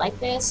 why did I like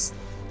this?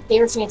 They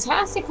were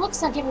fantastic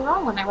books, don't get me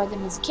wrong, when I read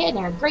them as a kid, and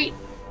they're great.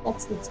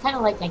 It's kind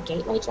of like my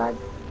gateway drug.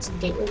 Some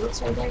gateway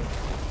books right there.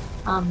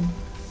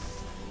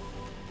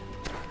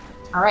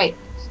 Alright.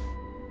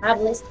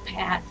 Obelisk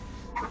path.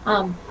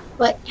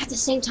 But at the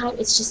same time,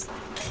 it's just,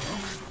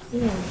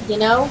 you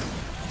know,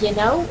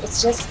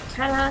 it's just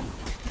kind of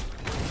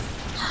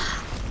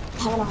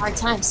having a hard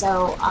time.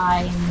 So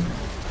my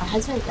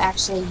husband's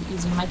actually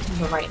using my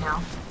Kindle right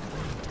now.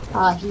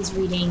 He's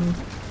reading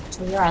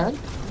Treasure Island,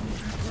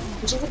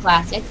 which is a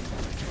classic.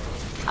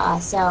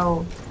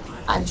 So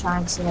I'm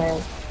trying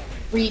to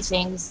read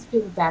things,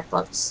 paperback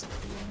books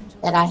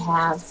that I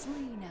have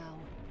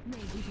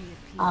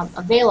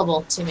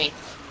available to me,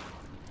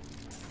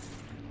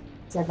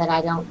 so that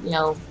I don't, you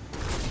know,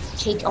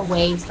 take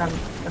away from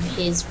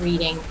his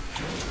reading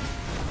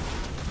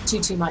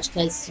too much,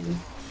 because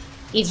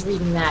he's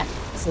reading that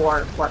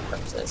for work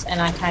purposes,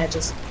 and I kind of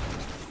just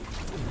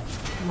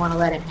want to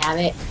let him have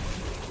it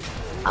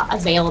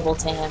available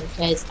to him,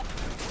 because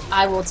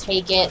I will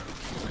take it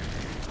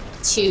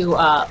to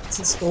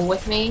school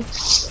with me,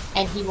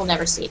 and he will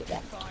never see it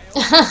again.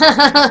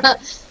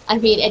 I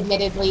mean,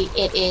 admittedly,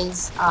 it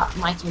is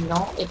my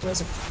Kindle. It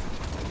was a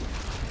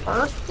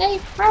birthday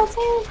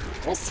present?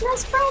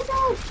 Christmas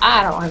present?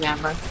 I don't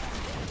remember.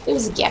 It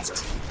was a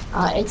gift.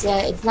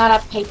 It's not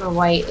a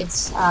paperweight.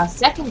 It's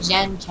second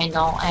gen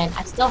Kindle, and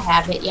I still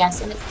have it,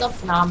 yes, and it's still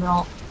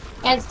phenomenal,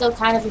 and it's still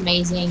kind of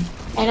amazing,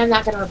 and I'm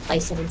not going to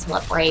replace it until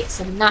it breaks,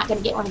 and I'm not going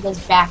to get one of those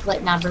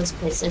backlit numbers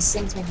because those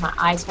things make my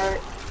eyes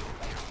hurt.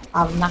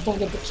 I'm not going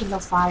to get the Kindle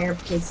Fire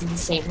because of the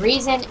same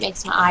reason. It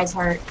makes my eyes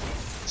hurt.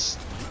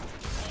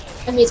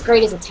 I mean, it's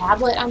great as a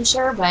tablet, I'm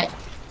sure, but,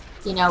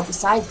 you know,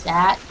 besides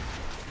that,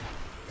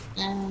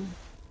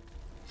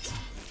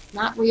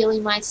 not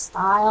really my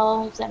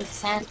style, if that makes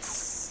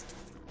sense.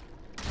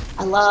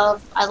 I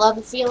love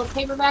the feel of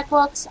paperback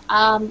books.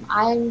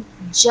 I'm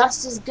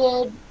just as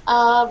good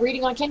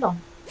reading on Kindle.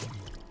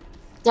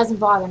 Doesn't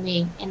bother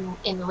me in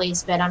the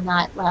least bit. I'm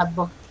not a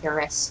book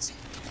purist.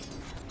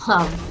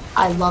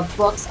 I love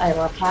books. I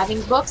love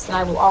having books, and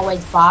I will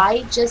always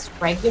buy just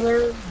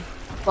regular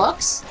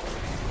books.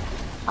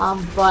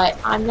 But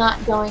I'm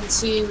not going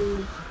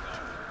to,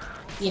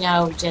 you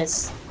know,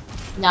 just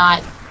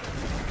not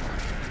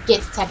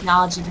get the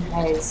technology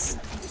because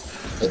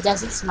it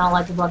doesn't smell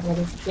like a book and it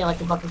doesn't feel like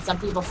a book, and some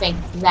people think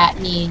that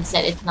means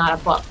that it's not a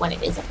book when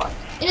it is a book.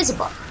 It is a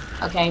book,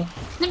 okay?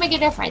 Doesn't make a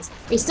difference.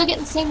 Are you still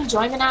getting the same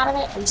enjoyment out of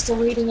it? Are you still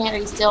reading it? Are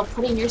you still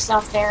putting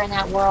yourself there in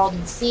that world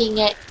and seeing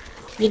it,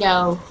 you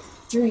know,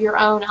 through your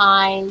own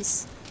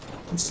eyes?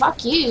 And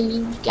fuck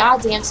you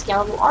goddamn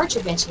skeletal archer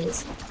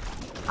bitches.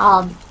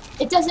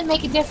 It doesn't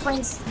make a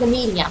difference the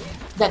medium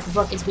that the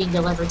book is being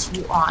delivered to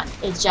you on.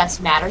 It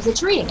just matters that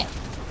you're reading it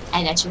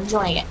and that you're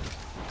enjoying it.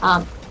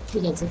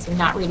 Because if you're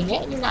not reading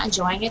it and you're not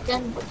enjoying it,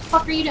 then what the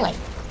fuck are you doing?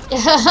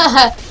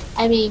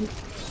 I mean,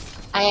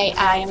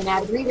 I am an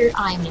avid reader.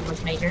 I am an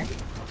English major.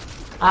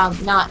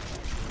 The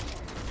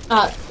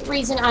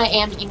reason I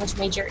am an English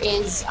major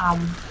is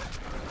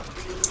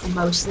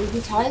mostly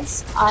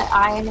because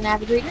I am an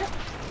avid reader.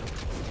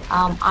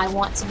 I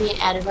want to be an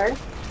editor.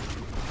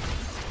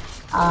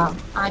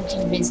 I'm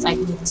convinced I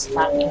can do this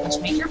without an English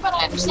major, but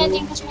I understand the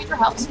English major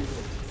helps.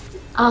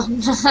 What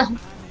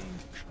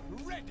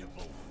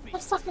the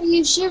fuck are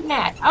you shooting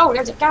at? Oh,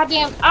 there's a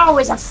goddamn... Oh,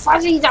 he's a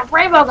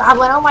rainbow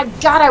goblin! Oh my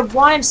god, I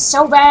want him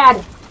so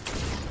bad!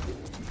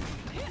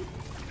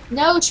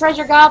 No,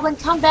 treasure goblin,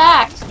 come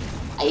back!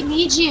 I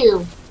need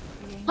you!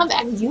 Come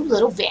back, you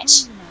little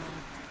bitch!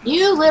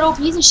 You little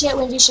piece of shit,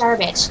 Windy Shire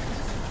bitch!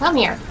 Come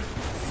here!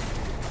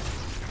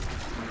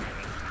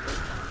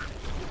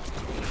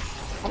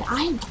 And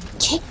I am gonna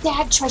kick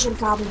that treasure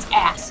goblin's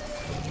ass!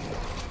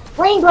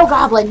 Rainbow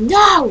goblin,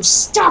 no!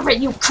 Stop it!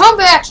 You come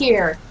back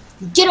here!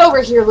 Get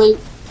over here, Luke!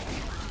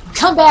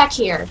 Come back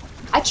here!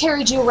 I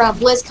carried you around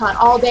BlizzCon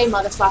all day,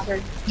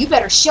 motherfucker! You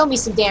better show me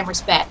some damn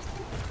respect!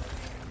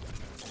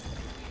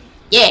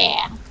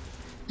 Yeah!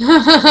 Look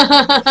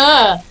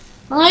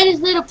at his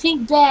little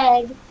pink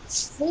bag.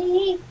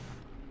 See?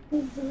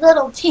 His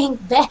little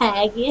pink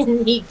bag.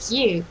 Isn't he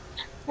cute?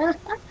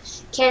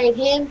 Carried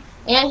him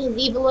and his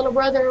evil little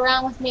brother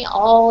around with me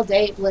all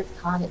day at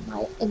BlizzCon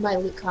in my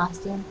Luke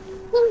costume.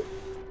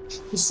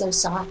 He's so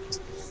soft.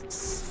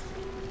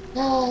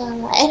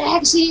 And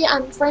actually,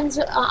 I'm friends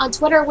on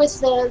Twitter with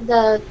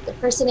the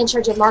person in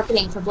charge of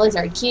marketing for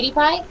Blizzard, Cutie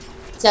Pie.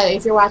 So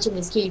if you're watching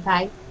this, Cutie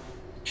Pie,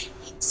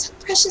 he's so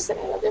precious and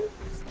I love him.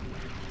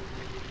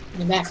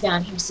 I'm back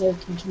down here so I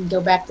can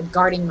go back to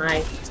guarding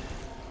my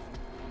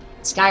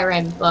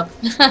Skyrim book.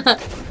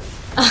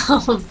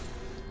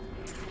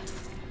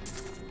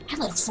 That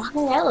little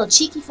fucker, that little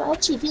cheeky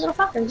little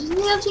fucker. Just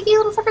little cheeky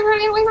little fucker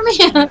running away from me.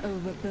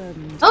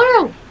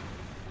 Oh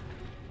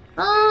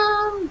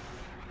no!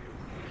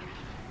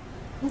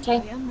 Okay,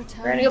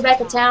 we're gonna go back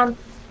to town.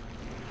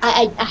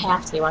 I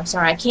have to, I'm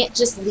sorry. I can't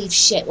just leave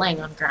shit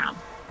laying on the ground.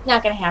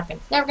 Not gonna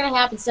happen. Never gonna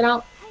happen, so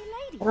don't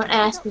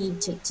ask me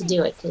to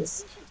do it,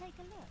 because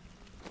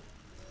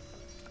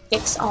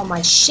fix all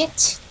my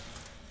shit.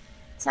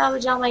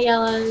 Salvage all my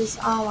yellows,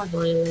 all my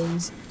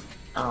blues,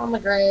 all my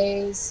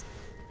grays.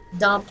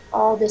 Dump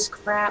all this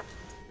crap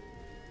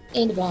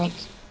in the bank.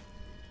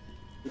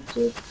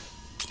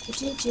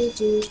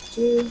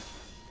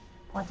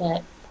 Want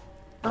that.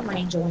 Want my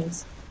angel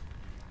wings.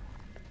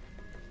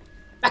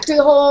 Back to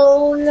the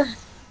hole.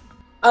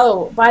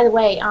 Oh, by the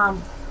way,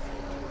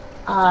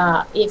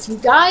 if you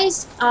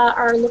guys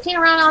are looking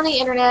around on the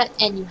internet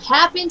and you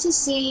happen to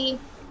see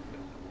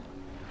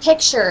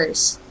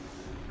pictures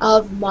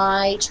of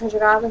my Treasure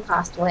Goblin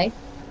cosplay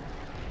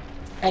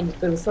and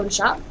go to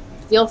Photoshop,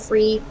 feel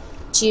free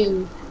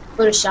to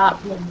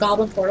Photoshop little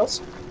goblin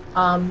portals.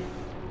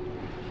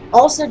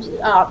 Also,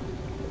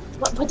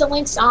 put the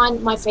links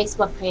on my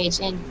Facebook page,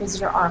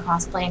 Inquisitor R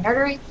Cosplay and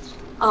Nerdery,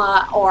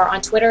 or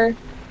on Twitter,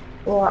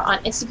 or on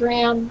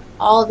Instagram.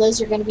 All of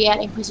those are going to be at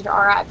Inquisitor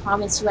R. I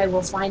promise you I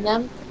will find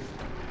them.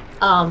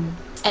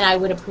 And I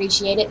would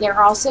appreciate it. There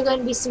are also going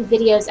to be some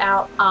videos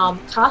out.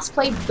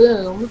 Cosplay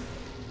Boom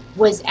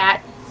was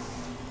at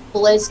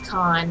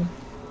BlizzCon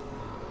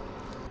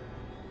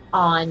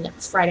on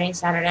Friday and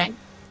Saturday.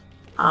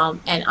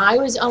 And I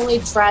was only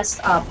dressed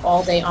up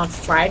all day on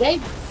Friday.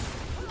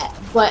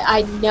 But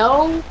I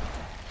know,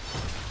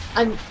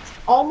 I'm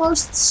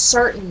almost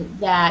certain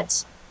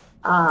that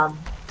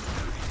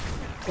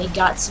they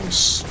got some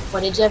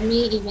footage of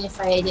me, even if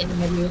I didn't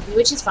interview with you,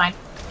 which is fine.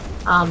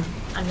 I'm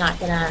not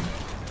gonna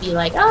be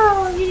like,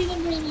 oh, you didn't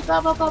interview me, blah,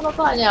 blah, blah, blah,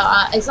 blah.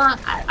 No, it's not,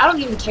 I don't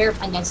even care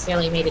if I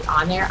necessarily made it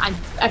on there. I'm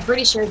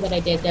pretty sure that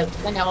I did.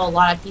 I know a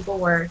lot of people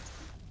were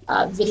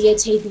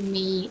videotaping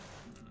me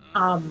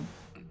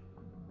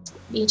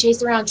being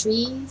chased around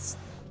trees,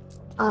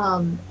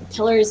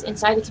 pillars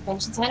inside the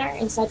convention center,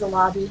 inside the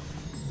lobby,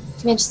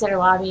 convention center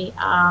lobby.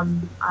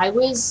 I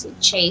was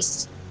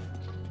chased.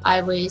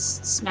 I was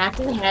smacked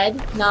in the head,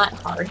 not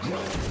hard,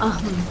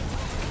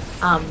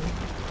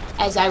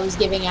 as I was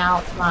giving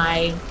out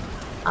my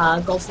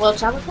gold foil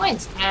chocolate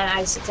coins, and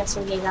I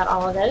successfully gave out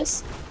all of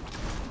those,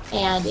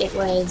 and it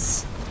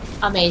was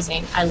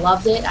amazing. I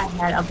loved it. I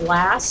had a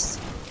blast.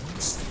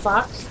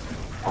 Fuck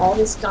all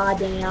this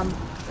goddamn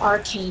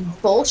arcane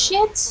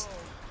bullshit.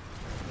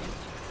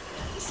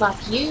 Fuck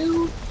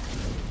you.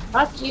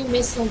 Fuck you,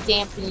 Missile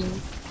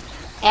Damping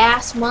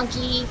ass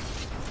monkey.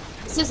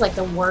 This is like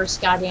the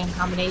worst goddamn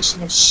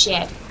combination of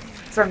shit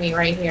for me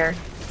right here.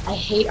 I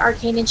hate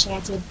Arcane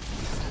Enchanted.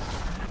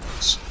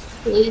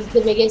 It is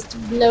the biggest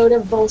load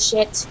of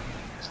bullshit,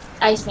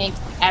 I think,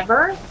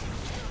 ever.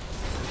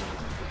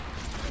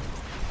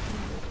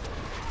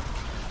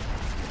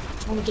 I'm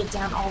trying to get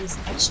down all this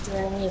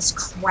extraneous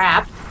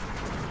crap.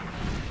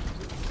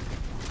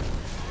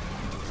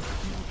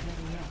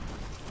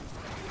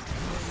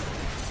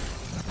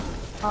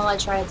 While I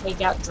try to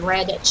take out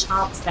Dread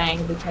Chomp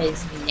Fang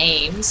because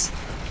names.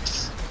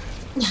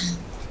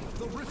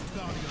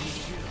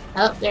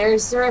 Oh,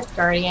 there's the Rift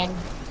Guardian.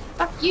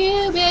 Fuck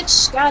you,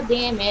 bitch! God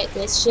damn it,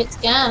 this shit's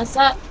gonna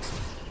suck.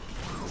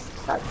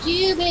 Fuck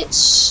you,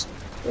 bitch!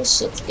 This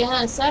shit's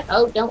gonna suck.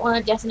 Oh,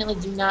 definitely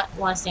do not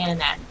want to stand in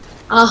that.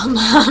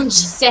 I'm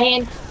just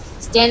saying,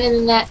 standing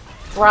in that,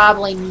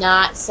 probably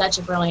not such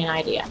a brilliant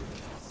idea.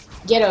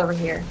 Get over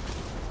here.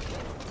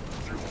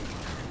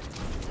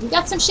 You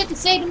got some shit to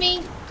say to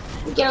me?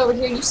 You get over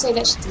here, you say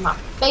that shit to my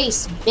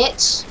face,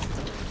 bitch.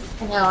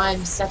 I know,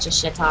 I'm such a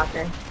shit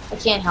talker. I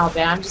can't help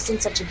it. I'm just in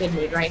such a good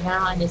mood right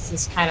now, and this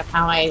is kind of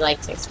how I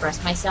like to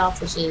express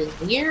myself, which is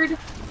weird.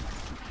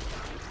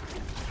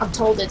 I'm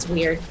told it's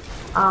weird.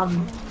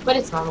 But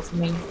it's normal for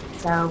me.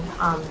 So,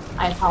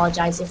 I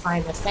apologize if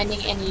I'm offending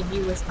any of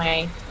you with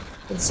my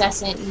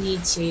incessant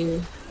need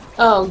to...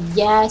 Oh,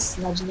 yes,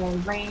 legendary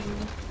ring.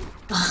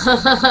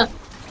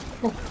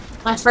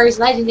 My first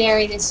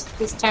legendary this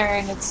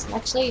turn. That's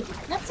actually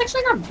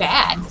not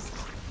bad.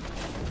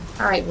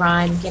 Alright,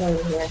 Ron, get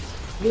over here.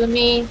 You and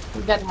me,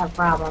 we better have a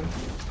problem.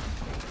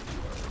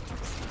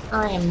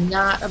 I am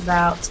not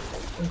about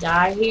to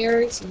die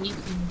here, so you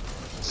can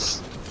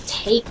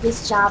take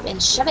this job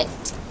and shove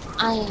it.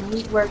 I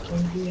ain't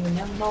working here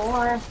no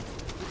more.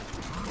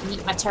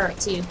 Eat my turret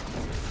too.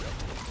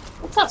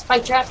 What's up,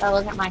 spike traps? I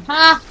look at mine.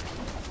 Ha!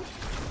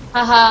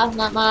 Haha,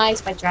 not my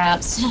spike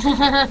traps.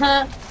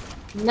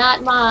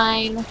 Not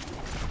mine.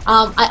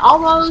 I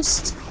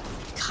almost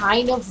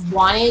kind of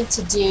wanted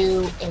to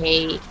do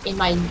in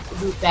my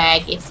loot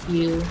bag if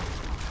you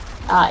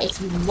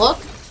look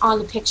on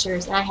the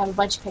pictures, and I have a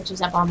bunch of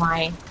pictures up on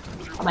my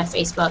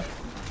Facebook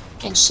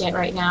and shit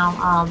right now.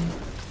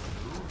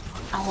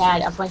 I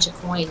had a bunch of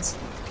coins,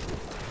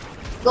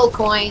 gold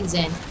coins,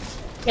 and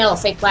little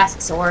fake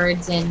plastic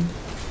swords and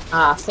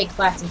fake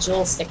plastic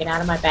jewels sticking out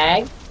of my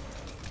bag.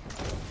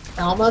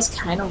 I almost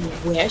kind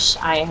of wish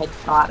I had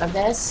thought of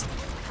this.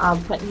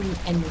 Putting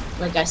in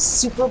like a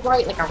super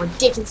bright, like a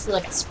ridiculously,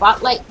 like a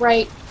spotlight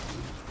bright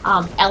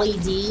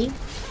LED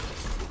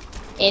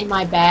in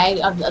my bag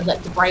of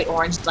the bright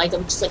orange light that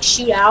would just like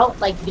shoot out,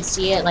 like you could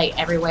see it like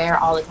everywhere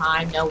all the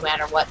time, no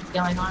matter what's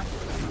going on.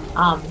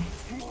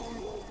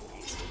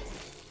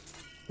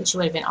 Which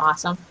would have been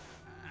awesome,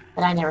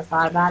 but I never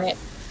thought about it.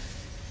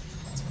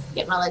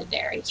 Get my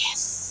legendary,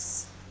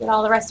 yes. Get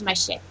all the rest of my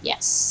shit,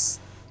 yes.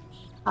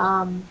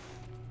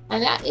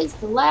 And that is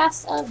the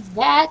last of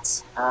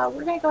that.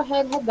 We're gonna go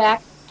ahead and head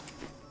back.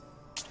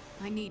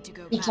 I need to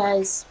go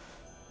because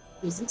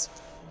reasons.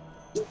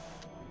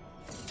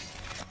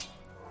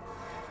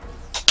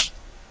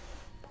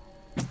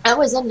 That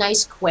was a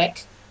nice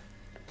quick.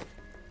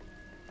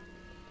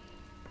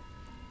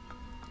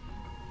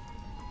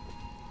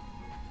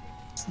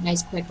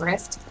 Nice quick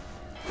rift.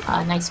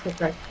 Nice quick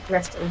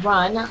rift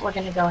run. We're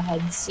gonna go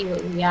ahead and see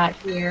what we got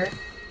here.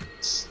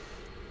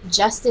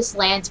 Justice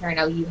Lantern.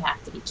 Oh, you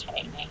have to be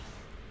kidding me.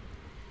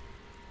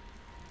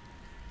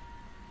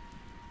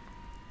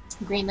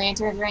 Green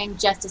Lantern ring,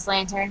 Justice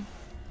Lantern.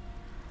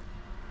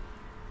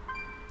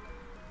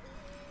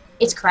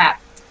 It's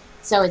crap,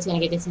 so it's gonna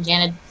get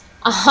disenchanted.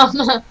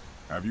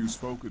 Have you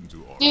spoken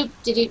to Aura? Doop,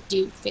 doop,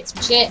 doop, fix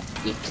my shit.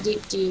 Doop, doop,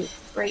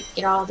 doop, break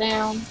it all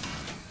down.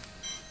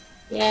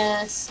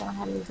 Yes, I don't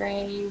have any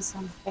graves.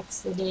 I'm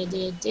fixed.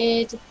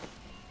 Did.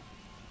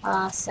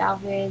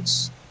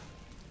 Salvage.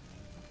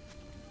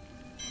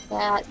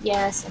 That,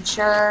 yes, I'm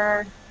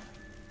sure.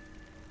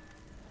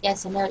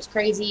 Yes, I know it's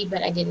crazy,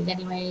 but I did it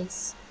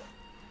anyways.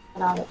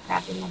 Put all the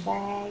crap in my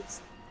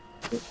bags.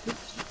 Doop, doop,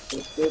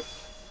 doop, doop.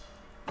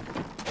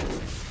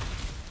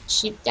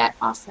 Shoot that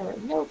off for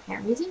no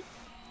apparent reason.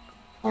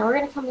 And we're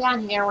gonna come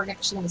down here. We're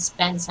actually gonna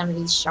spend some of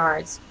these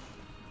shards.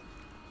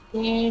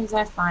 Things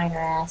I find her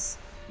ass.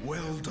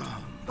 Well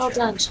done. Well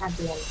done,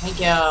 champion.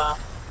 Thank you.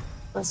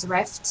 What's the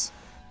rift?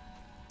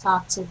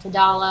 Talk to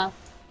Kadala.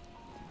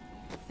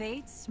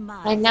 Fate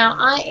smiles. And now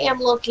I am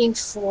looking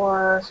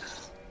for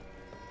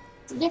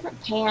some different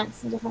pants,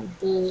 some different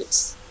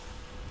boots.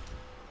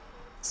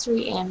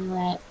 3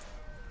 amulet.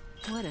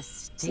 What a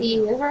See,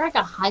 steal. there were like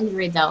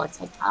 100 though. It's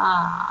like,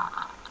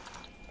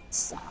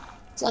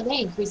 so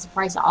they increased the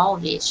price of all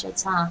of these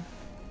shits, huh?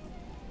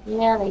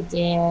 Yeah, they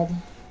did.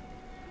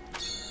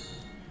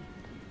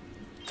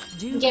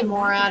 You get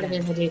more out of it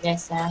if I do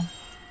this, though.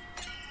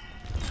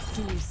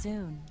 See you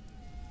soon.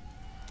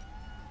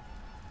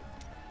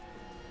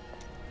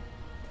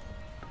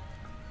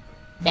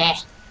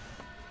 Bah.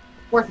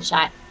 Worth a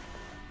shot.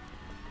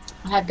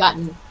 I have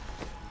gotten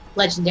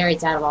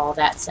legendaries out of all of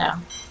that, so.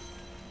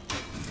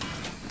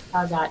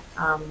 I got,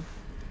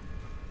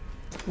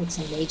 like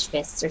some mage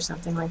fists or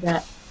something like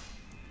that.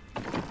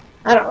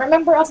 I don't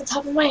remember off the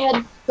top of my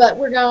head, but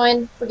we're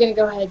gonna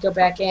go ahead and go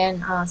back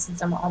in,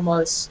 since I'm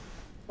almost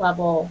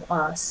level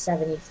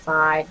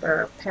 75,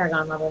 or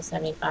Paragon level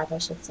 75, I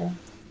should say.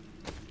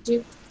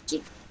 Doop,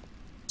 doop,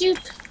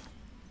 doop.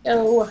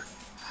 Go.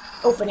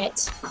 Open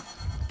it.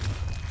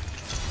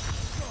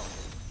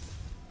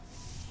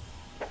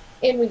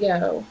 In we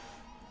go.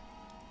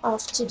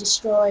 Off to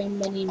destroy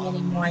many, many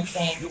more Unleash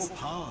things. your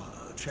power,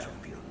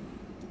 champion.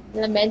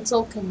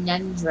 Elemental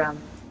Conundrum.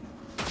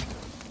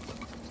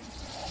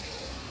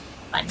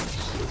 Fun.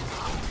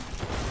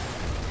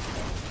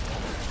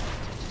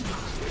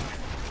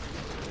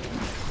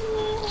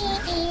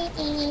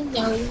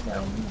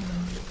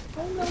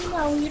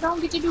 No, you don't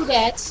get to do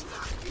that.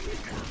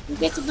 You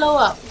get to blow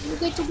up. You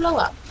get to blow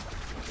up.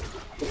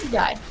 Get to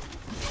die.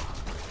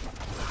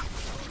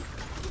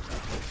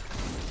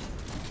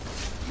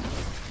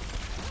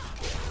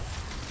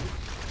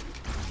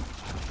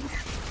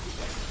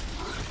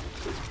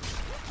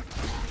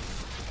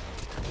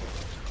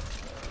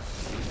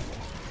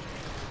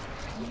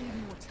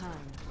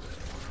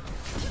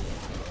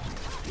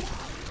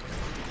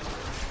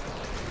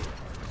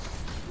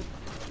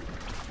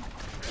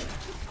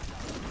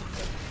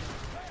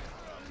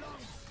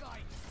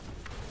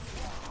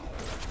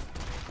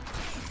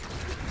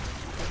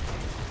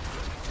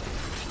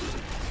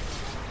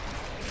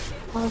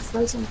 Oh,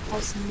 frozen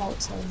pulse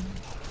molten.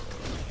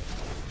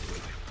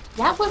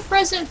 That what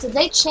frozen? Did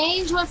they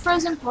change what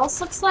frozen pulse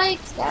looks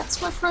like?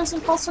 That's what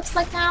frozen pulse looks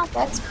like now.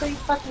 That's pretty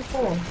fucking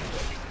cool.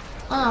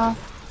 Oh,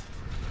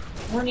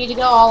 no need to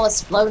go all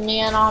exploding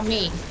in on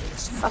me.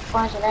 Just fuck a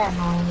bunch of that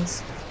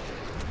noise.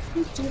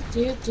 Doop doop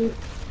doop doop.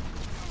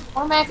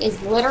 Cormac is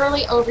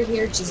literally over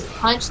here just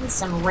punching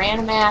some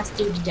random ass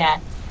dude to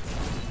death.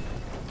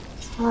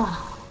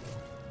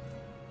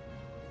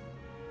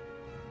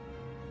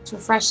 It's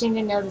refreshing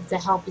to know that the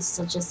help is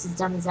still just as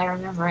dumb as I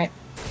remember it.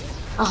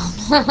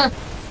 Oh.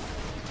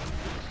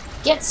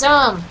 Get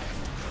some!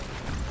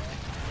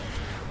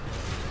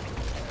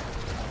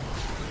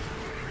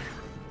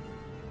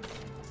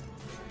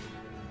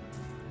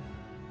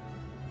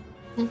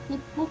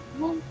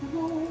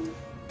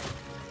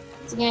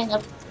 Once again,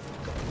 up.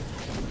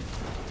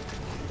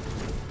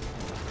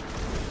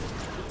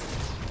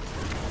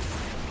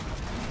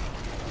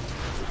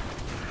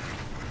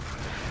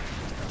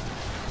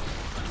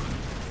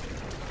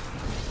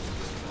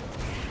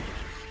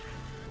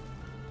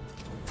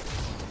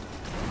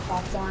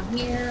 Back down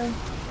here.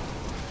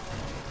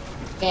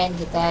 Again,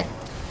 get that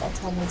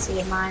tendency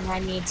of mine. I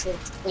need to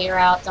clear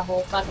out the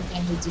whole fucking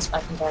thing. Who these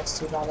fucking darts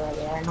too, by the way.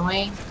 They're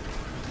annoying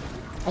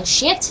as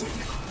shit.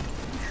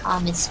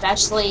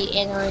 Especially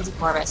in the Ruins of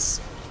Corvus.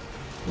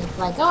 It's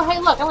like, oh hey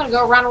look, I'm gonna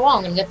go around a wall,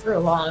 I'm gonna get through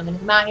a wall, I'm gonna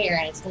come out here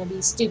and it's gonna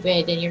be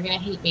stupid and you're gonna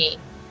hate me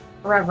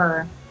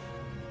forever.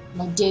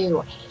 And I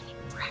do hate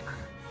it forever.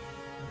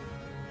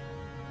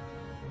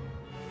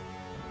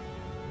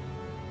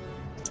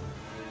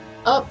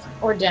 Up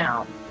or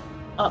down.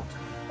 Up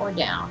or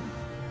down.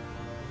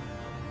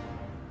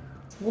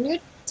 We're gonna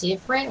go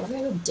different. We're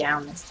gonna go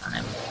down this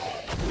time.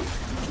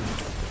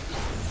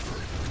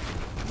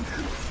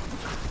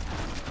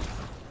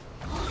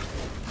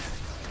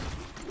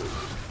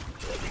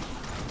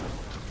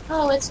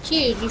 Oh, it's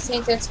cute. You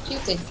think that's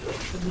cute that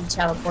you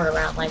teleport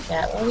around like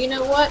that. Well, you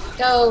know what?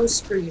 Go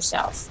screw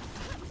yourself.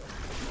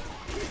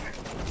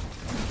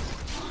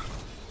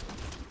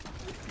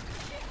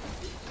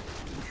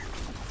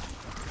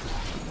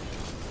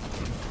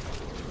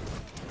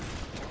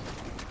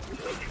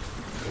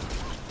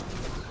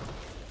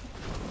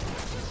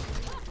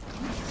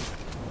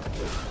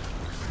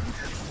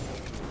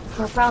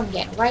 No problem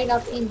getting right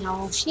up in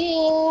your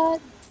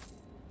shit.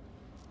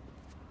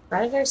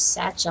 Predator's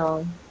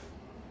satchel.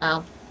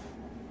 Oh.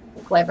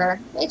 Quiver.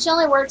 Which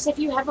only works if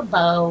you have a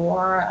bow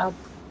or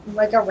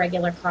like a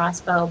regular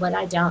crossbow, but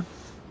I don't.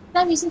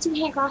 I'm using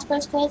two-hand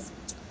crossbows because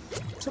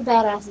that's what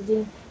badasses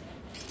do.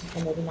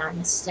 Okay, maybe not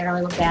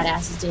necessarily what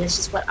badasses do, it's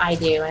just what I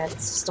do, and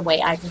it's just the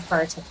way I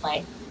prefer to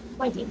play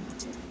my game.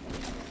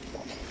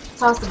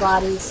 Toss the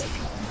bodies.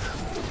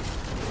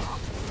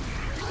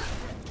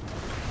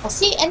 Well,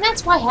 see, and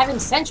that's why having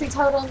sentry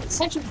totem,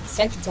 sentry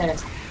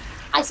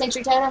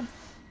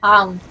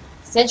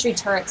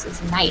turrets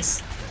is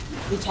nice,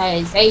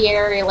 because they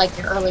are like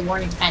your early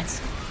warning defense.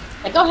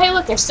 Like, oh hey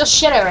look, there's still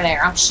shit over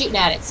there, I'm shooting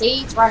at it,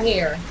 see, it's right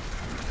here.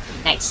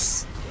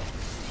 Nice.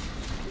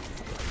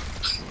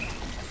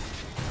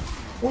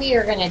 We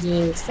are gonna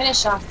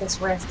finish off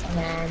this rift, and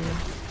then,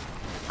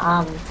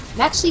 I'm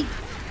actually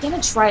gonna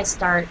try to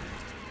start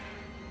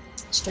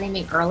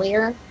streaming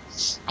earlier.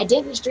 I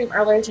didn't stream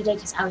earlier today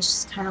because I was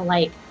just kind of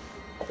like,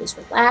 I was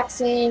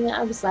relaxing,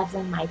 I was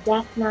leveling my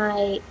death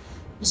knight,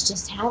 I was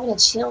just having a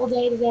chill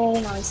day today,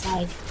 and I was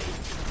like,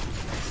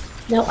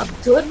 no, I'm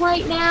good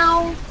right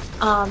now,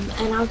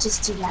 and I'll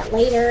just do that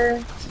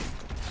later.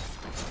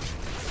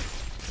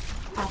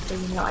 After,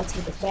 you know, I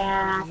take a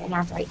bath, and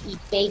after I eat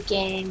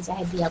bacon, I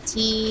had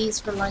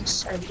BLTs for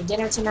lunch, or for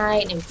dinner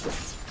tonight, and it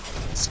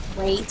was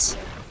great.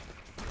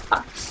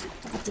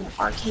 Goddamn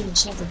arcane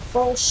enchanted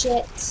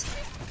bullshit.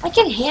 I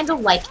can handle,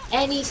 like,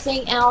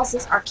 anything else.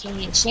 This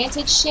arcane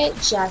enchanted shit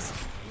just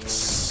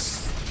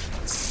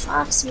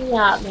fucks me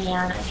up,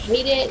 man. I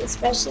hate it,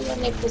 especially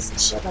when they put some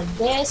shit like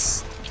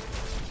this.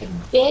 Like,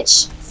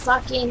 bitch,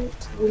 fucking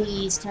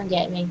please come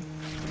get me.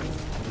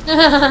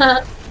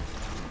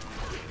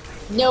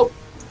 Nope.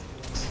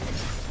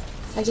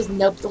 I just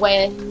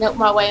noped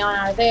my way on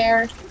out of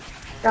there.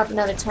 Drop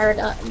another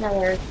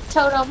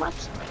totem.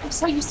 I'm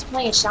so used to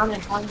playing shaman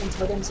and calling them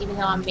totems, even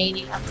though I'm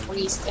maining a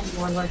priest and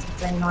warlords of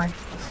Draenor.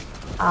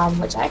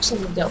 Which I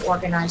actually need to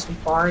organize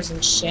with bars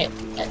and shit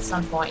at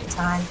some point in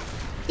time.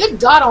 Good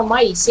God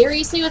almighty,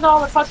 seriously with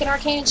all the fucking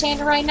arcane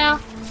enchanter right now?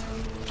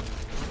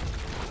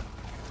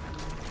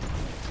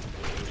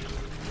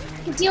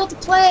 I can deal with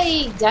the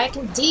plague, I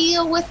can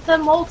deal with the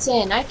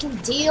molten, I can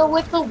deal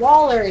with the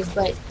wallers,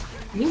 but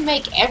you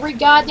make every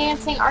goddamn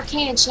thing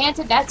arcane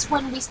enchanted, that's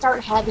when we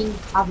start having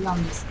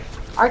problems.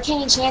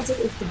 Arcane enchanted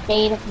is the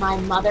bane of my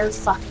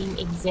motherfucking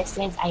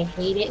existence. I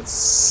hate it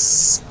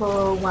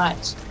so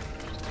much.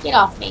 Get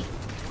off me.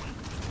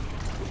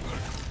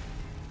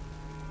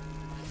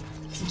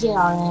 Get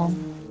all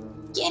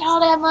that. Get all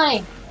that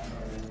money.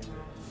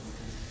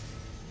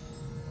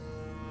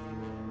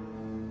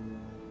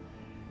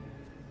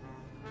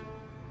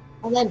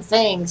 All them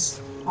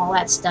things. All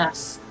that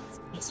stuff. It's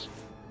amazing.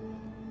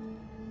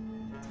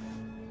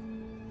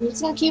 I'm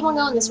just gonna keep on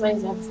going this way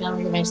because I have a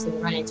feeling we're eventually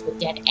run into a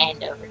dead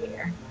end over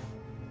here.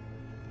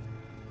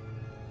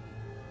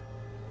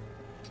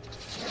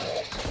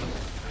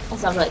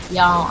 So I'm like,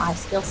 y'all, I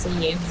still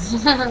see you.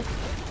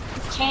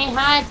 Can't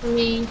hide from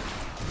me.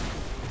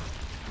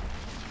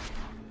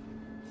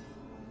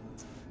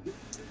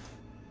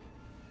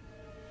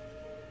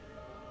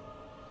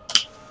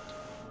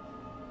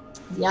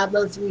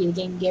 Diablo 3, the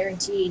game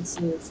guaranteed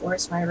to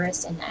force my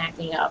wrist into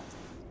acting up.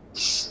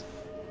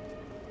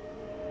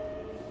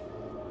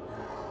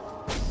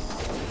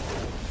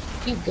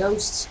 You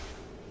ghosts.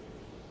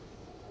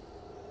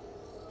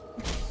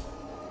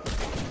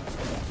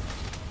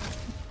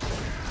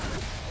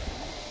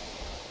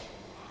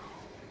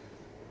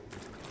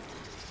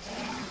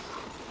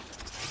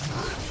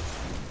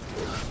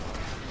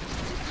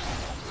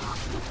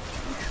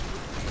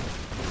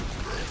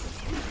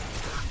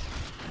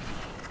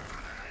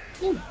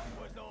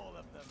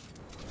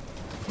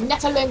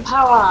 Nephilim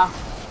power!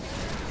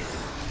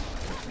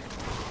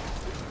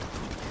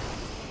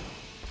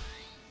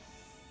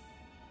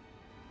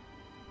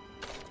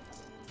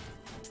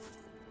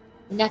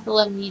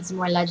 Nephilim needs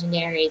more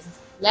legendaries.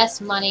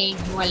 Less money,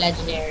 more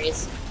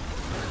legendaries.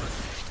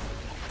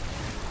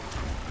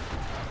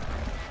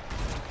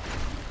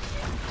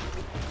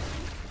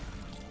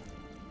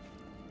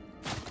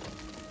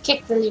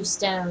 Kick the loose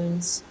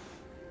stones.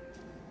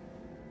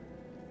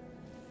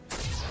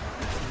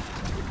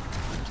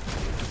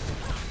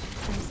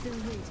 I'm still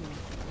waiting.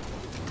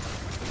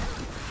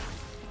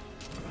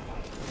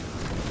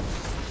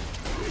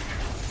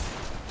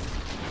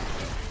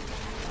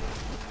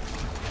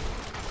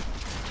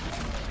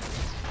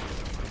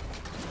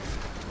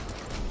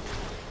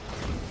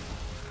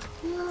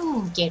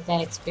 Get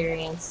that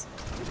experience.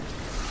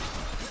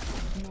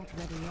 Not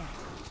ready yet.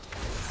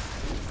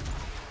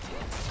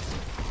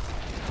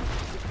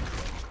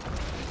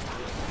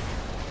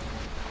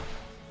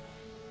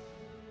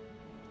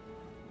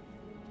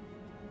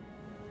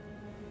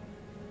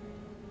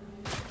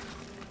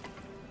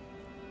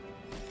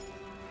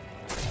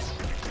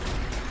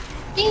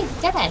 See,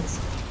 dead ends.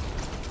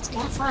 Just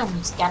gotta find them.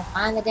 Just gotta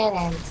find the dead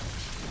ends.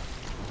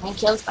 And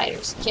kill the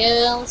spiders.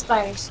 Kill the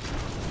spiders.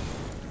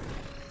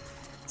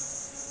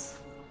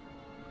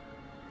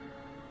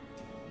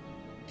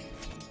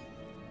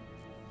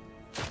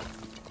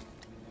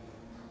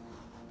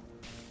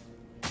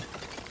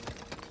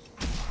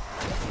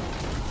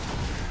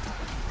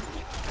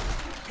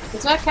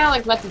 It's what I kind of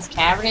like about these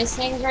cavernous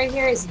things right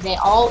here is they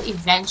all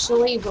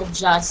eventually will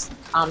just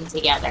come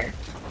together.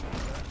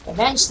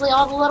 Eventually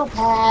all the little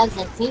paths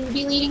that seem to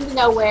be leading to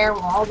nowhere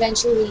will all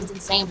eventually lead to the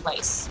same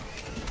place.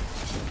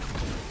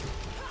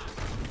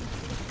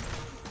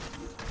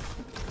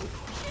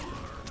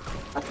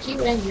 Fuck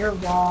you and your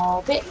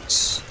wall,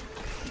 bitch.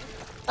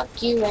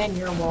 Fuck you and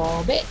your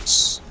wall,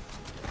 bitch.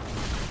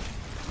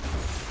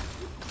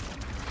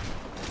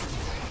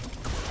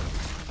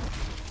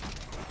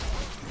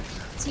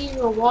 See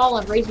your wall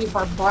and raise you a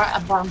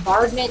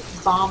bombardment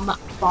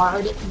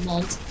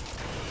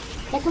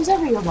that goes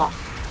over your wall.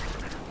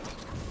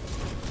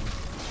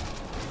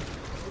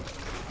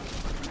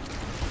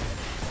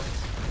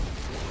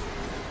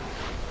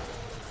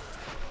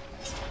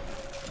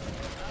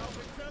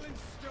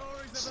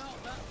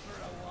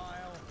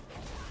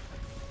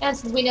 And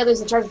since we know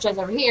there's a treasure chest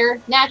over here,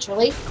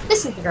 naturally,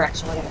 this is the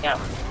direction we're gonna go.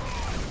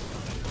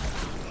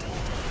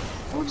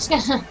 I'm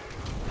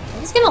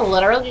just gonna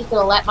literally just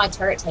gonna let my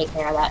turret take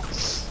care of that.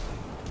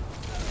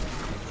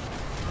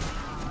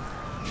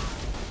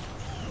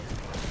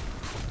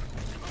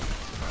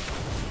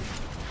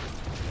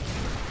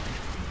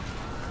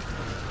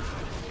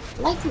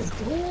 Life is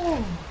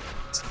good.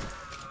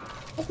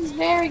 Life is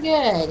very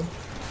good.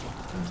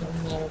 I'm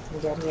getting me anything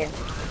good here.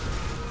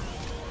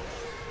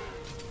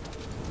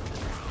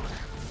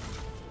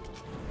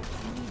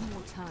 I need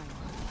more time.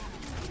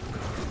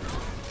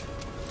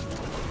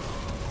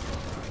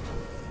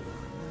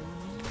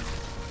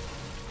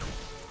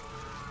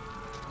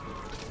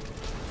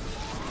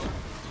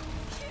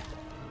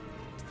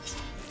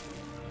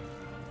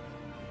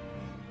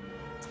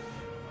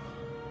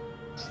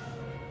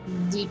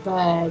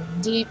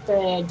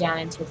 Deeper down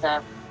into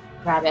the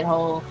rabbit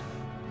hole.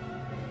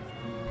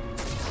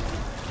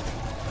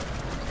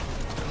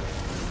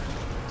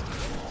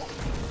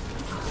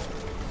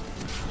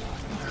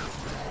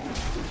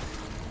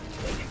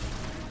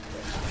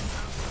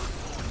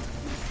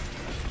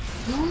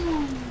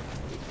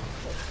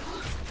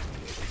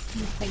 Let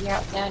me figure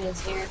out what that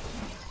is here.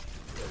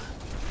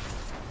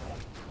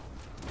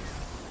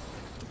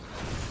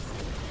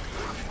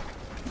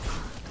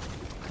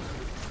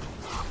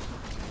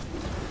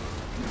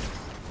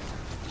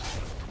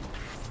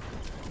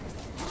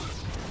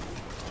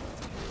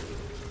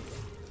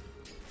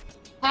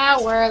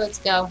 Power, let's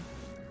go.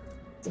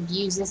 Let's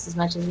abuse this as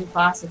much as we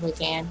possibly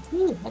can.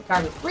 Ooh, that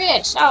card is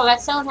rich. Oh,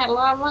 that stone had a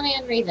lot of money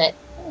underneath it.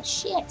 Oh,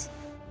 shit.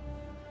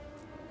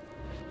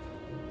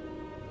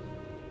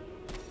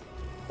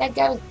 That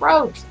guy was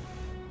broke.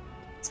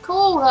 It's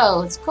cool,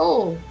 though. It's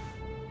cool.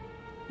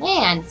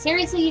 Man,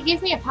 seriously, you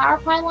give me a power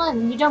pylon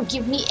and you don't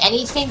give me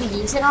anything to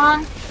use it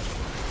on?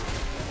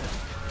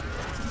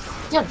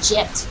 You're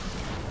gypped.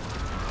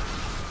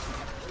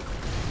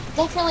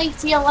 Definitely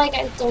feel like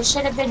there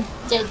should have been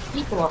dead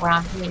people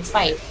around for me to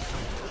fight.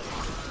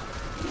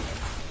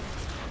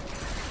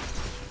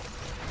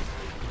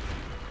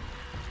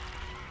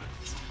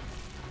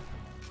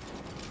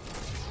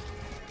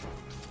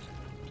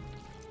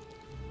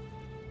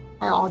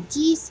 And all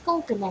these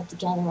go connect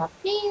together up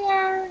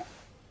here.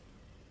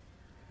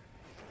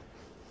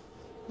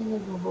 And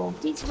then we'll roll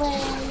this way.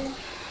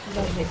 And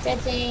then the dead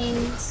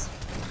things.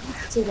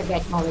 See, they're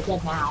dead. Well, they're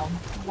dead now.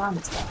 My arm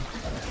is dead.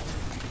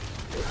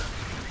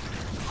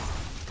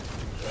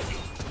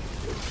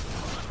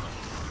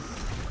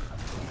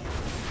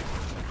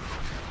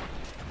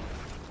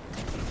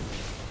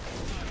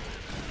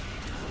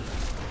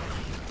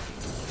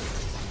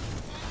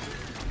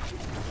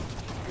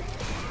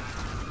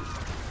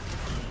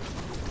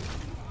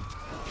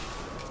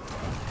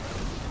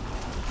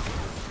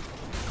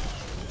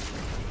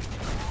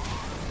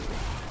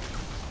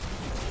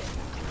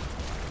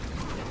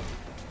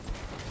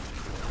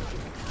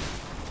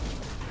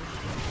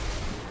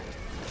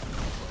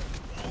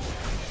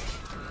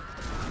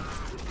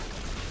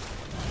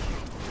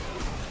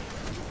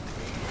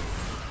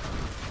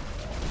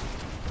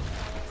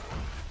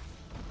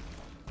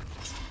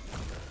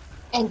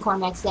 And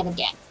Cormac's dead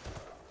again.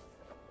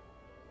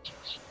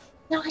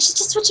 No, I should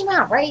just switch him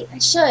out, right? I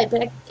should,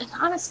 but I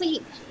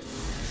honestly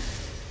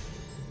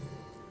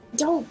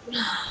don't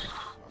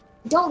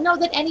know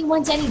that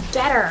anyone's any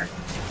better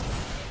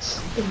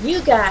than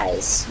you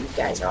guys. You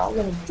guys are all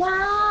gonna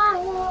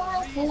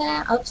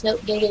die. Oh,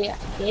 nope, get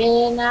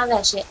out of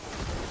that shit.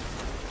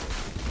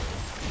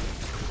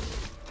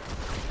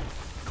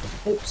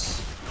 Oops.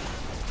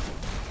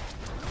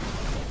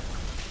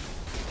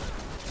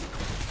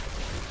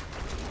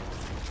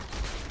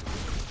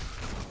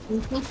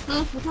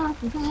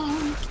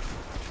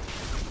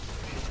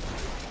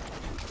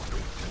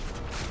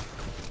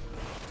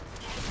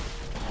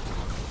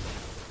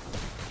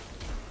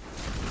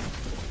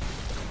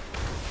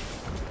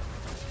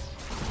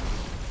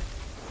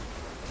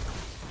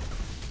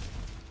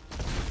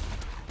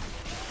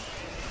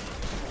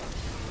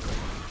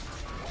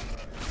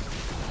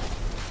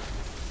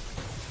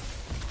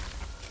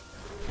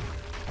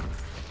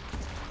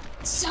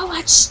 So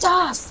much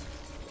stuff!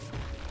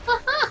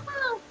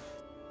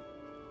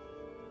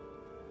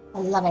 I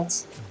love it.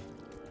 So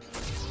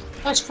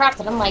much crap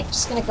that I'm like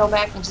just gonna go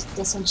back and just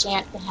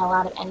disenchant the hell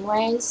out of it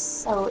anyways.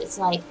 So it's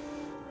like,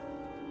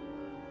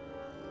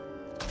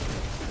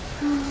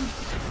 I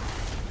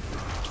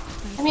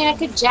mean, I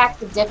could jack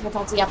the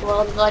difficulty up a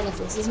little bit. Like, if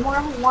this is more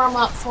of a warm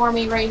up for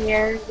me right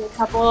here, get a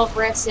couple of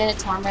rifts in at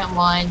Torment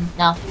 1,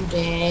 nothing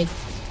big,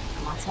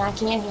 nothing I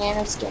can't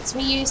handle. Just gets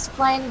me used to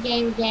playing the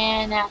game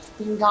again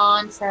after being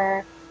gone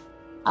for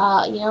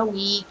you know, a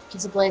week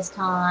because of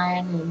BlizzCon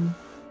and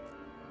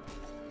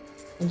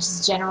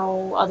just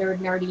general other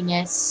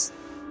nerdiness.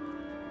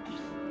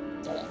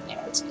 Get in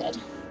there, it's good.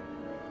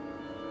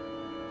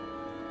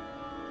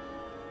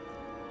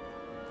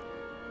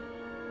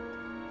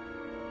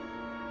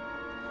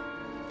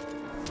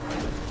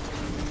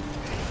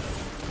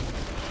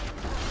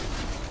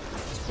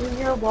 Through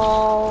your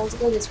walls,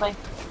 go this way.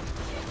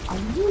 Oh,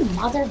 you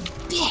mother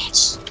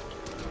bitch!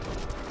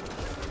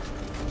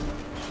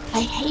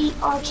 I hate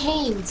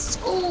arcane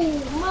so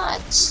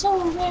much,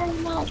 so very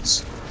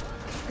much.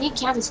 I need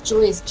to count this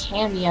Julia's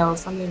cameo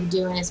from him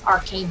doing his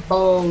arcane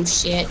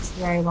bullshit. It's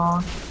very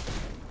long.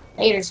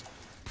 Laters.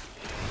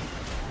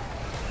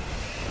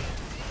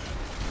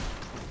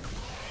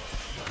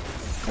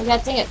 I got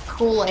that thing of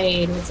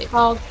Kool-Aid. What's it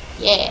called?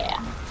 Yeah.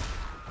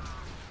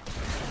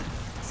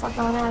 What's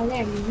going on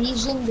there?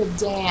 Legion the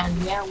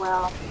Damned. Yeah,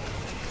 well.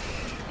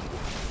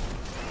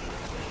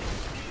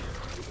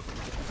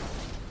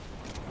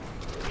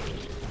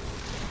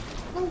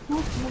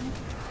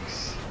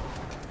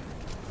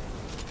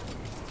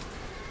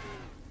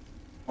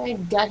 I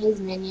gut his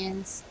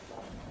minions.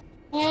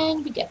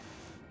 And we go.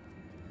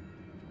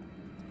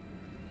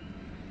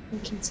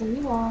 And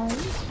continue on.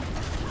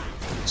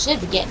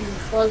 Should be getting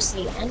close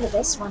to the end of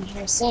this one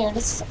here soon.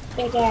 This is a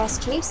big ass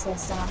cave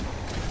system.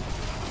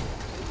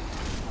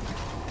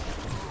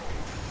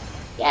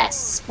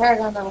 Yes,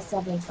 Paragon level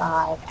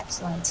 75.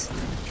 Excellent.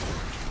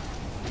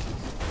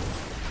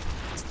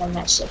 Spend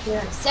that shit here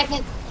in a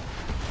second.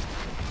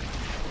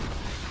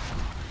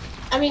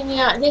 I mean, you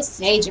know, at this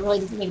stage, it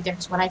really doesn't make a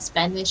difference what I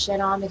spend this shit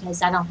on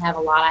because I don't have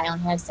a lot. I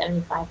only have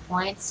 75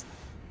 points.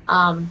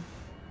 Life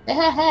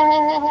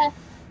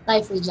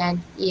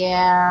regen.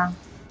 Yeah.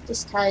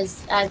 Just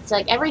because it's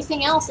like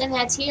everything else in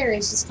that tier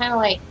is just kind of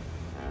like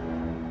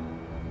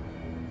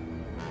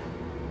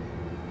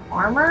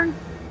armor.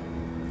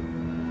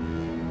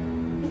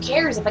 Who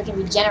cares if I can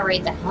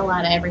regenerate the hell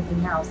out of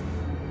everything else?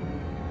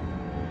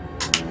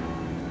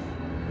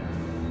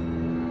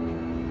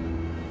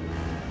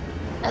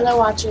 Hello,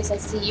 Watchers. I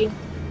see you.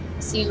 I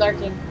see you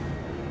lurking.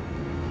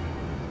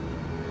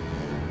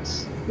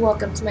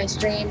 Welcome to my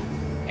stream.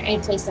 Or any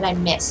place that I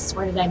missed.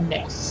 Where did I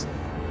miss?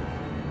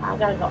 I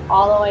gotta go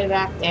all the way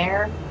back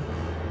there.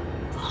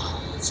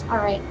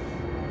 Alright.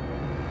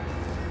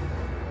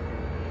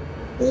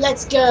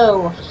 Let's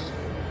go.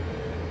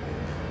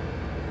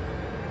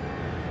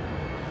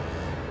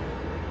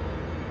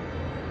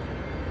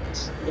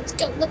 Let's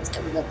go, let's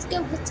go, let's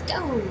go, let's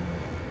go.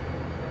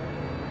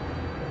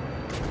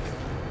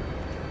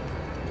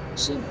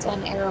 Shoot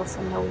an arrow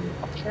for no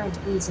apparent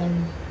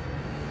reason.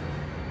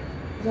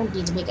 You don't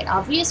need to make it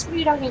obvious. What are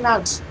you talking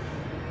about?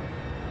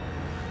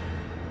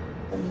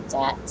 Don't need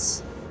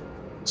that.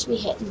 Should be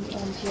hitting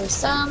end here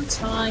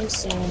sometime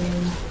soon.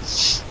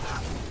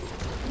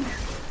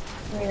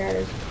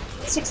 We're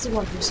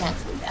 61%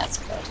 through. That's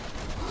good.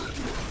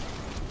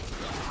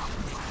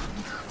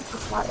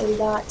 It's not a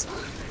lot.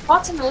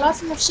 Lots and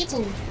lots of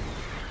shitting.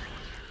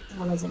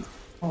 I wasn't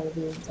trying to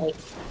be like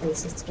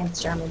racist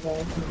against Germans or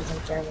anything because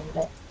I'm German,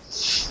 but I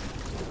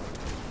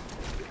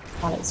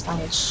thought it was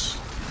Spanish.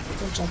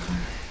 They're joking.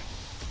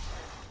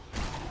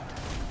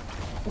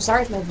 I'm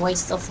sorry if my voice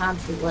still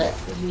sounds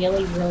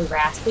really, really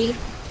raspy.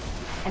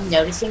 I'm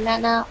noticing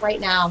that now. Right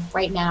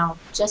now,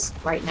 just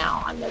right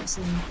now, I'm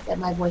noticing that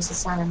my voice is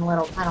sounding a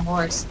little kind of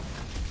hoarse.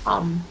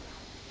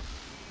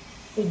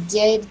 We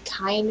did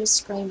kind of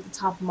scream at the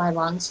top of my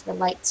lungs for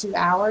like 2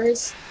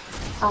 hours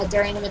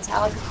during the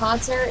Metallica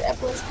concert at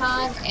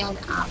BlizzCon, and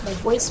my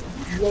voice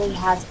really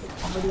hasn't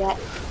recovered yet.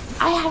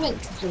 I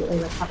haven't completely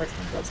recovered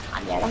from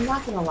BlizzCon yet. I'm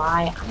not gonna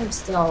lie. I'm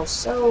still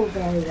so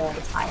very, very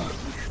tired.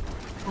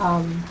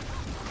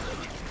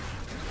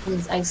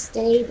 Because I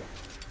stayed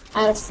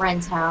at a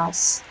friend's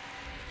house,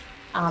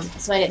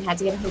 so I didn't have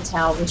to get a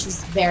hotel, which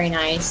was very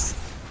nice.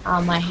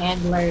 My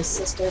handler's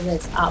sister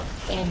lives up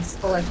in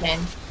Fullerton.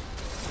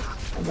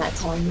 I'm not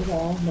telling you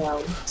there,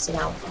 no, sit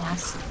down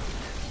fast.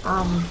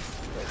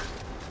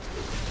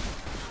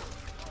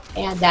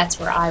 And that's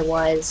where I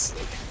was.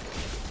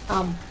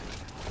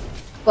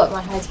 But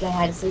my husband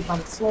had to sleep on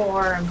the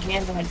floor, and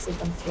Panda had to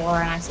sleep on the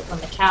floor, and I slept on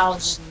the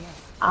couch.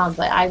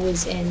 But I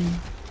was in...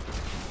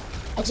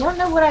 I don't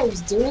know what I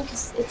was doing,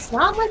 because it's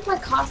not like my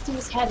costume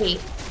was heavy.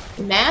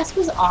 The mask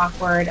was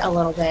awkward a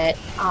little bit,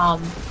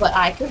 but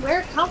I could wear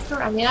it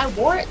comfortably. I mean, I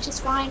wore it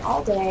just fine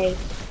all day.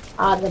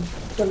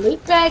 The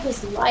loot bag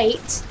was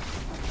light,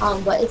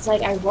 but it's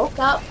like I woke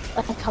up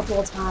like a couple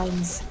of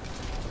times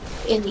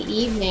in the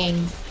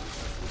evening,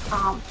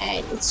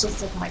 and it's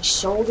just like my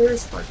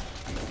shoulders were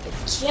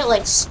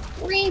like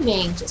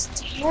screaming, just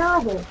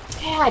terrible,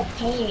 bad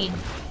pain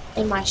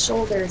in my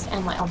shoulders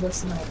and my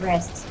elbows and my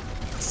wrists.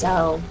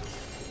 So,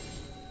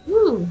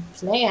 whew,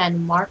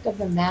 plan, Mark of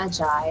the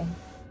Magi.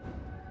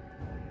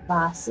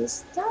 Bossy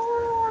stuff.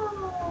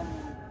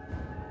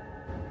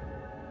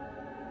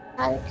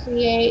 How to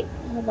create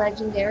a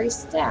legendary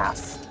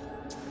staff.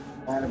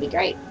 That'll be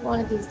great one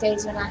of these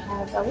days when I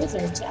have a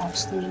wizard to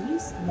actually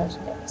use the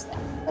legendary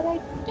staff. But I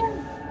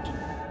don't.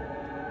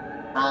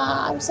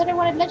 I said I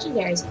wanted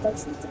legendaries, but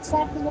that's not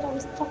exactly what I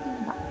was talking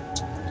about.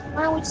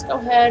 Why don't we just go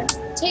ahead,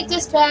 take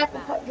this back,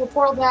 we'll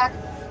portal back,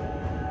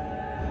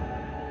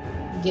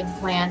 and give the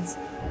plans,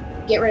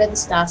 get rid of the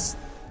stuff.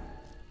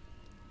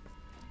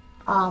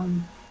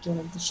 Get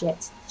rid of the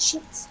shit.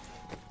 Shit.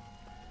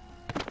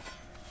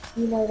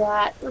 You know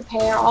that.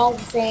 Repair all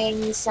the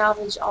things,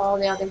 salvage all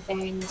the other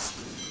things.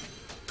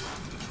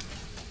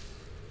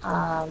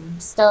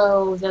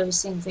 Stow those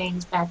same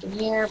things back in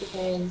here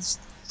because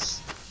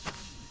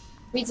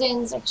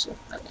reasons actually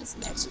I'm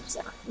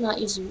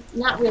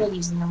not really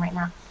using them right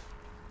now.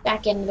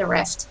 Back into the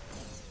rift.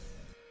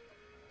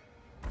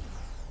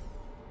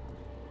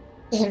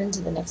 And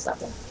into the next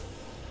level.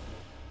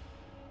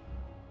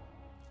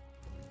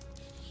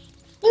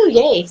 Ooh,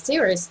 yay,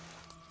 Sears.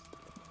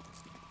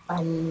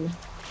 Fun.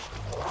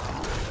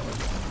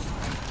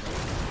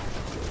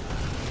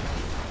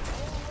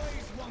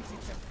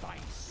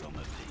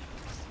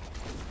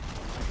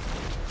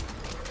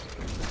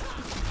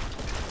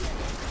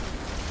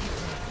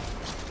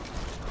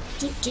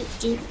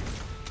 Doot.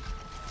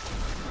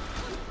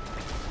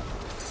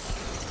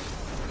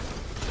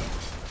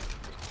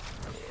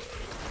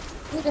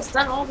 We just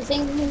done all the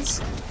things,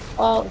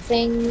 done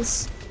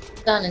things,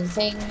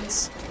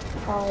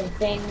 all the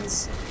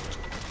things,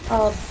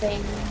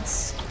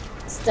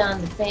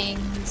 stun the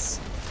things,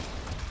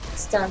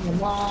 stun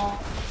them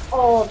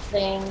all the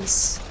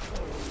things.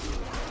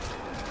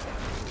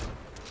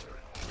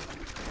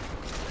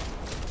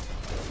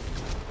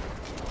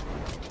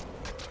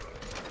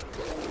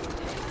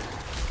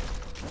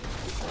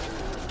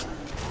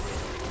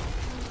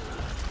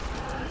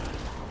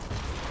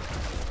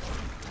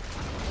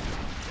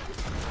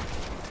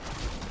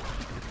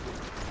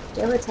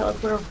 Do you ever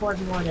teleport forward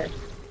in order?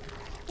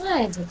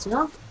 I didn't take too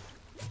long.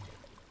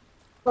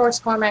 Of course,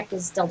 Cormac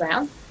is still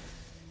down.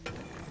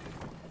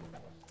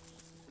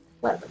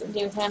 What am I gonna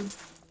do with him?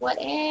 What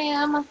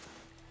am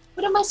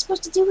I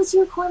supposed to do with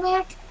you,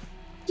 Cormac?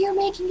 You're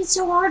making it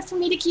so hard for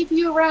me to keep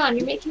you around.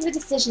 You're making the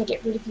decision to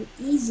get rid of you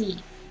easy.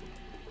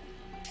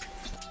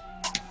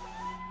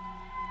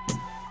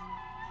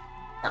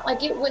 Not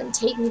like it wouldn't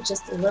take me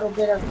just a little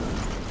bit of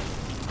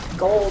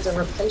gold to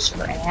replace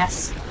your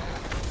ass.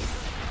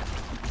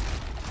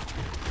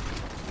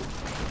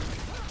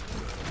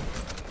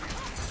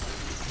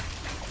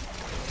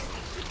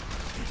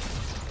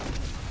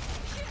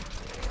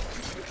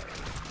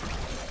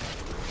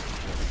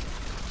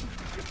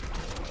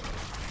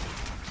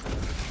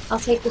 I'll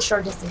take the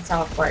short distance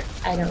teleport.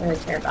 I don't really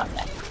care about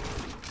that.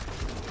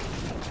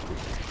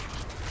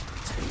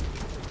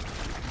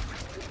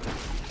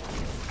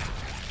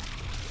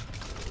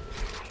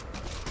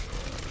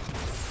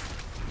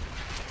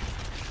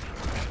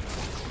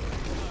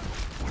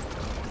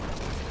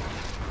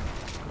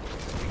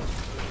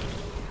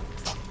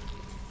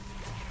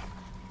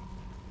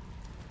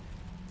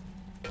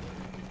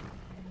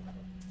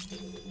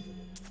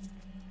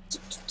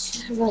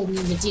 I really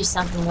need to do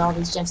something with all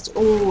these gems.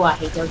 Ooh, I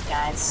hate those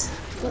guys.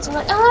 But I'm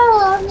like,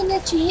 oh, I'm gonna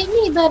let you hit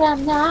me, but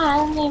I'm not.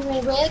 I'm gonna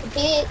work,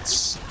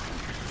 bitch.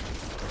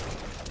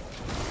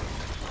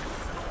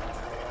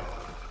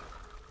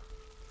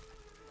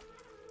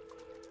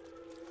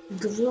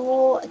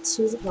 Gruel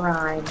to the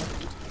grind.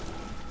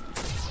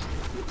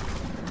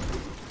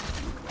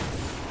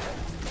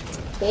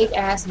 Big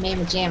ass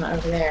mamma jamma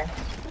over there.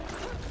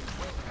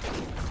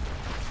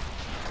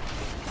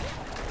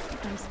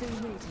 I'm still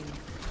waiting.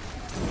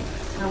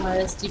 One of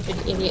those stupid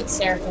idiot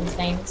seraphim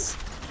things.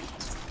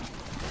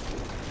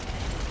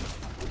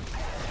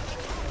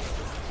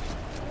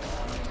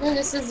 And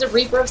this is the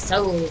Reaper of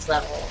Souls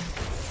level.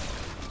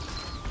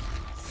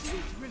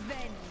 Sweet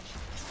revenge.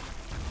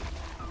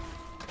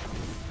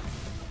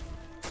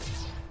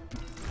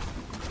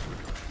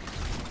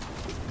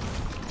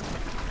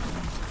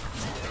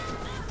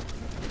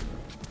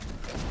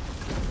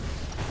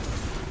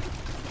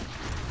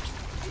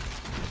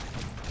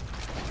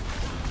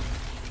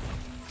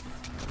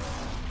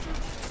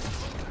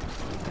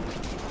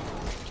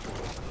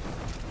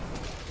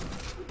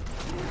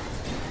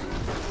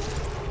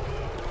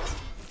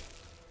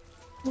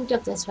 Moved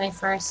up this way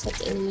first.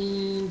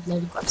 Ew,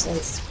 bloody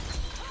corpses.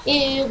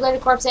 Ew, bloody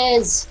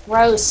corpses!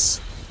 Gross.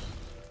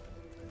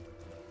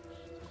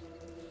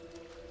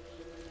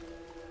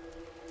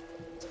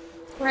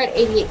 We're at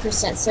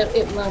 88%, so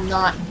it will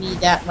not be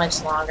that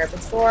much longer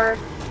before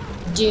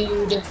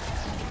Dude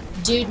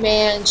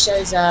Man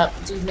shows up.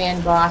 Dude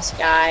Man boss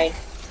guy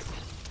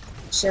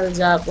shows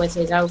up with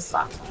his oh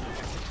fuck.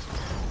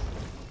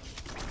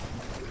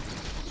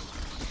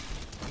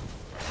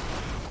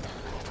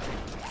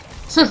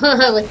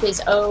 With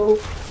his oh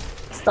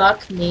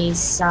fuck me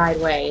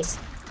sideways.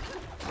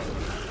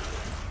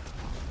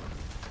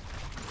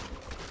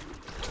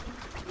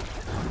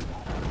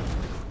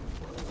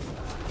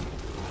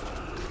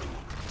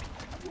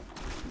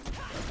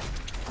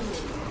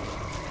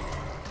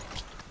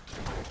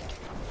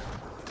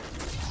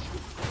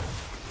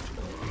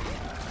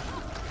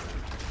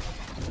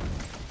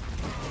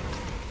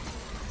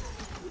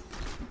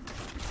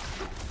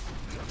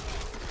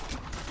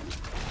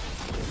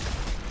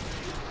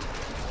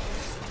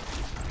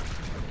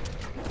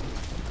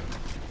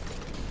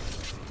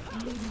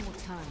 I need more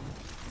time.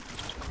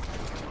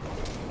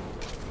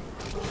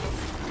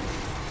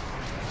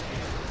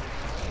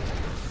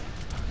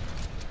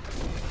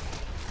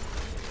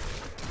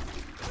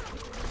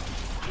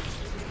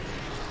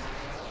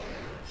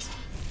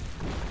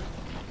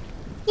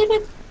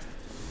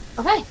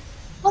 Okay.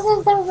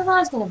 Well, that was what I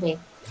was gonna be.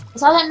 I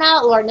saw that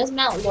Mallet Lord, and this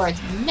Mallet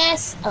Lord's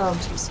mess. Oh,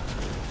 jeez.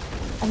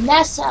 A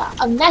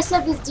mess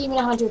of this Demon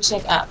Hunter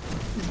chick up.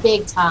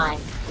 Big time.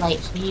 Like,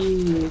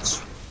 huge.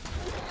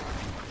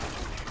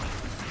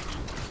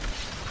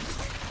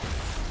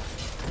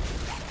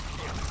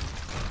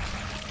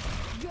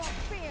 Your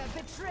fear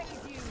betrays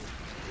you.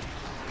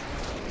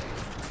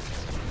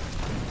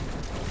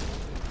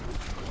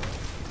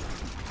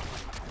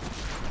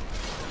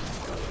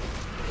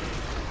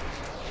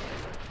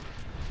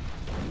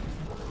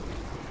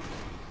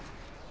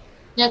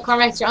 No,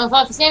 Cormac's your own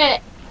fault for saying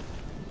it.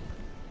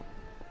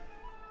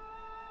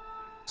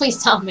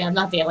 Please tell me I'm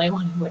not the only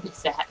one who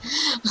witnessed that.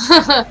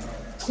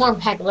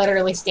 Cormac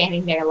literally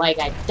standing there like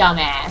a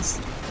dumbass.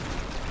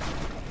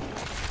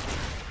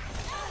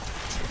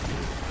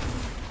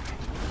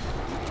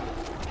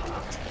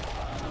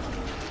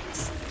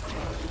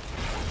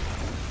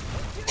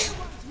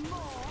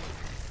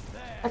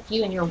 Fuck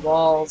you and your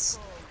walls.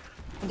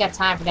 I got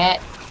time for that.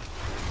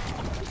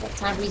 Got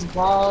time for these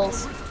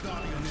walls.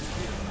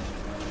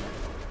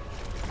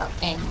 Oh,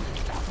 and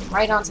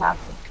right on top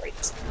of the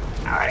great.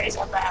 Oh, there's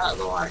a Mallet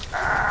Lord.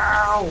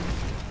 Ow!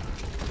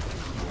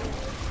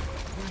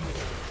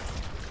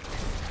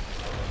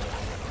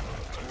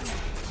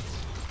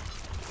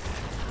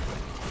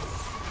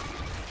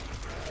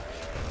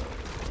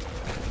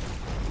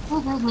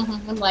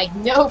 I'm like,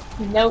 nope,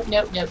 nope,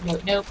 nope, nope,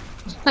 nope, nope.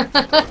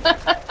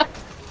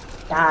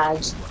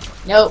 Dodge.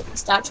 Nope,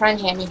 stop trying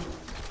to hit me.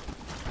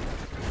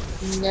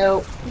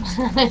 Nope.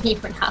 You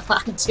were not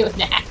allowed to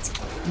enact.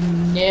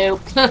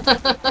 Nope.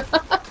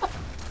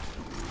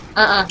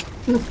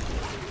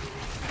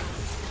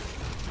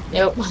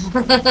 Nope.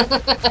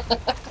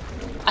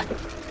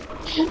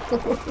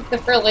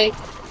 Really.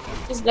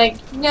 Just like,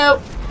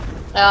 nope.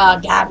 Oh,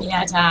 got me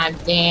that time.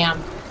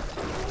 Damn. I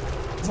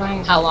was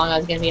wondering how long I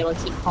was going to be able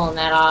to keep pulling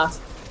that off.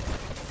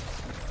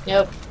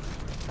 Nope.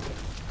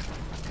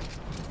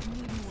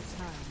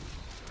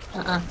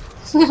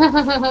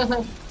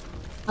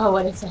 Oh,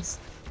 what is this?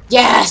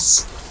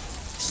 Yes!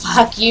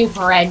 Fuck you,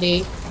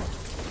 Brandy.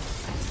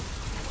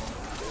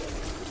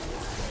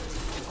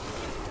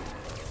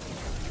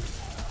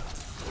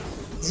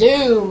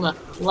 Zoom!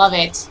 Love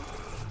it.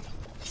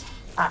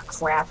 Ah,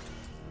 crap.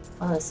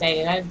 What was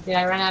I say? Did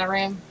I run out of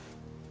room?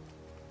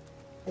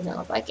 Doesn't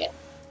look like it.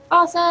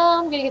 Awesome!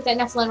 I'm gonna get that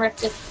Nephilim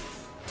Rift just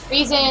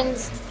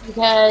reasons,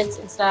 because,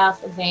 and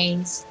stuff, and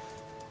things.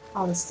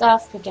 All this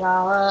stuff, pick it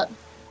all up.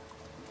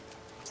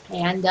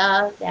 And,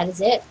 that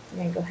is it. I'm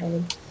gonna go ahead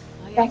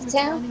and back to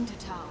town.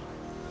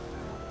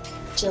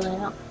 Chilling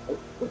out.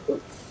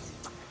 Ooh.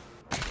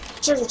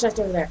 Treasure chest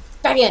over there.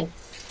 Back in!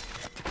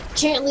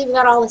 Can't leave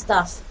without all this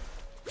stuff.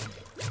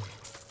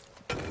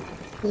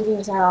 Leaving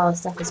without all this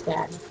stuff is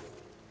bad.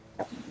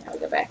 Okay, now we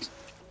go back.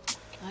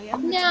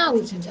 Now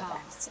we can get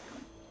back to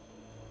town.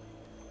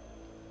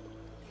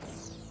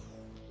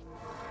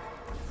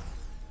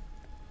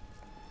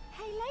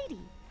 Hey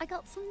lady, I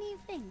got some new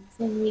things.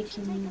 Then we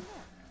can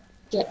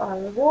get our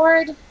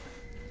reward.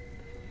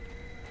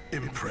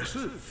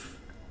 Impressive.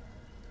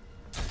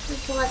 We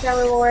collect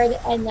our reward,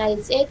 and that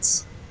is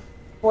it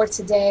for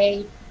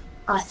today.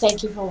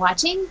 Thank you for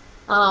watching.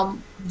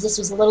 This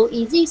was a little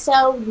easy,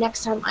 so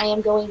next time I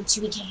am going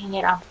to be kicking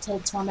it up to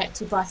Torment,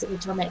 to possibly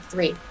Torment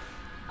 3.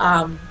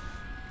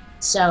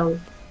 So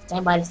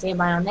stand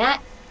by on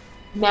that.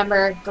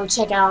 Remember, go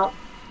check out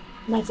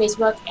my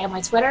Facebook and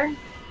my Twitter.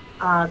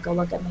 Go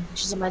look at my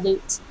pictures of my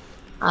loot.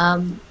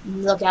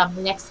 Look out for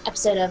the next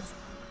episode of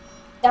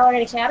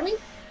Valorant Academy,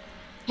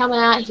 coming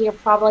out here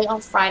probably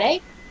on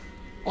Friday.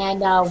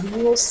 And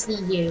we will see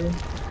you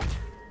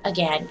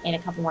again in a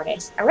couple more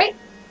days. Alright?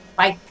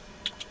 Bye.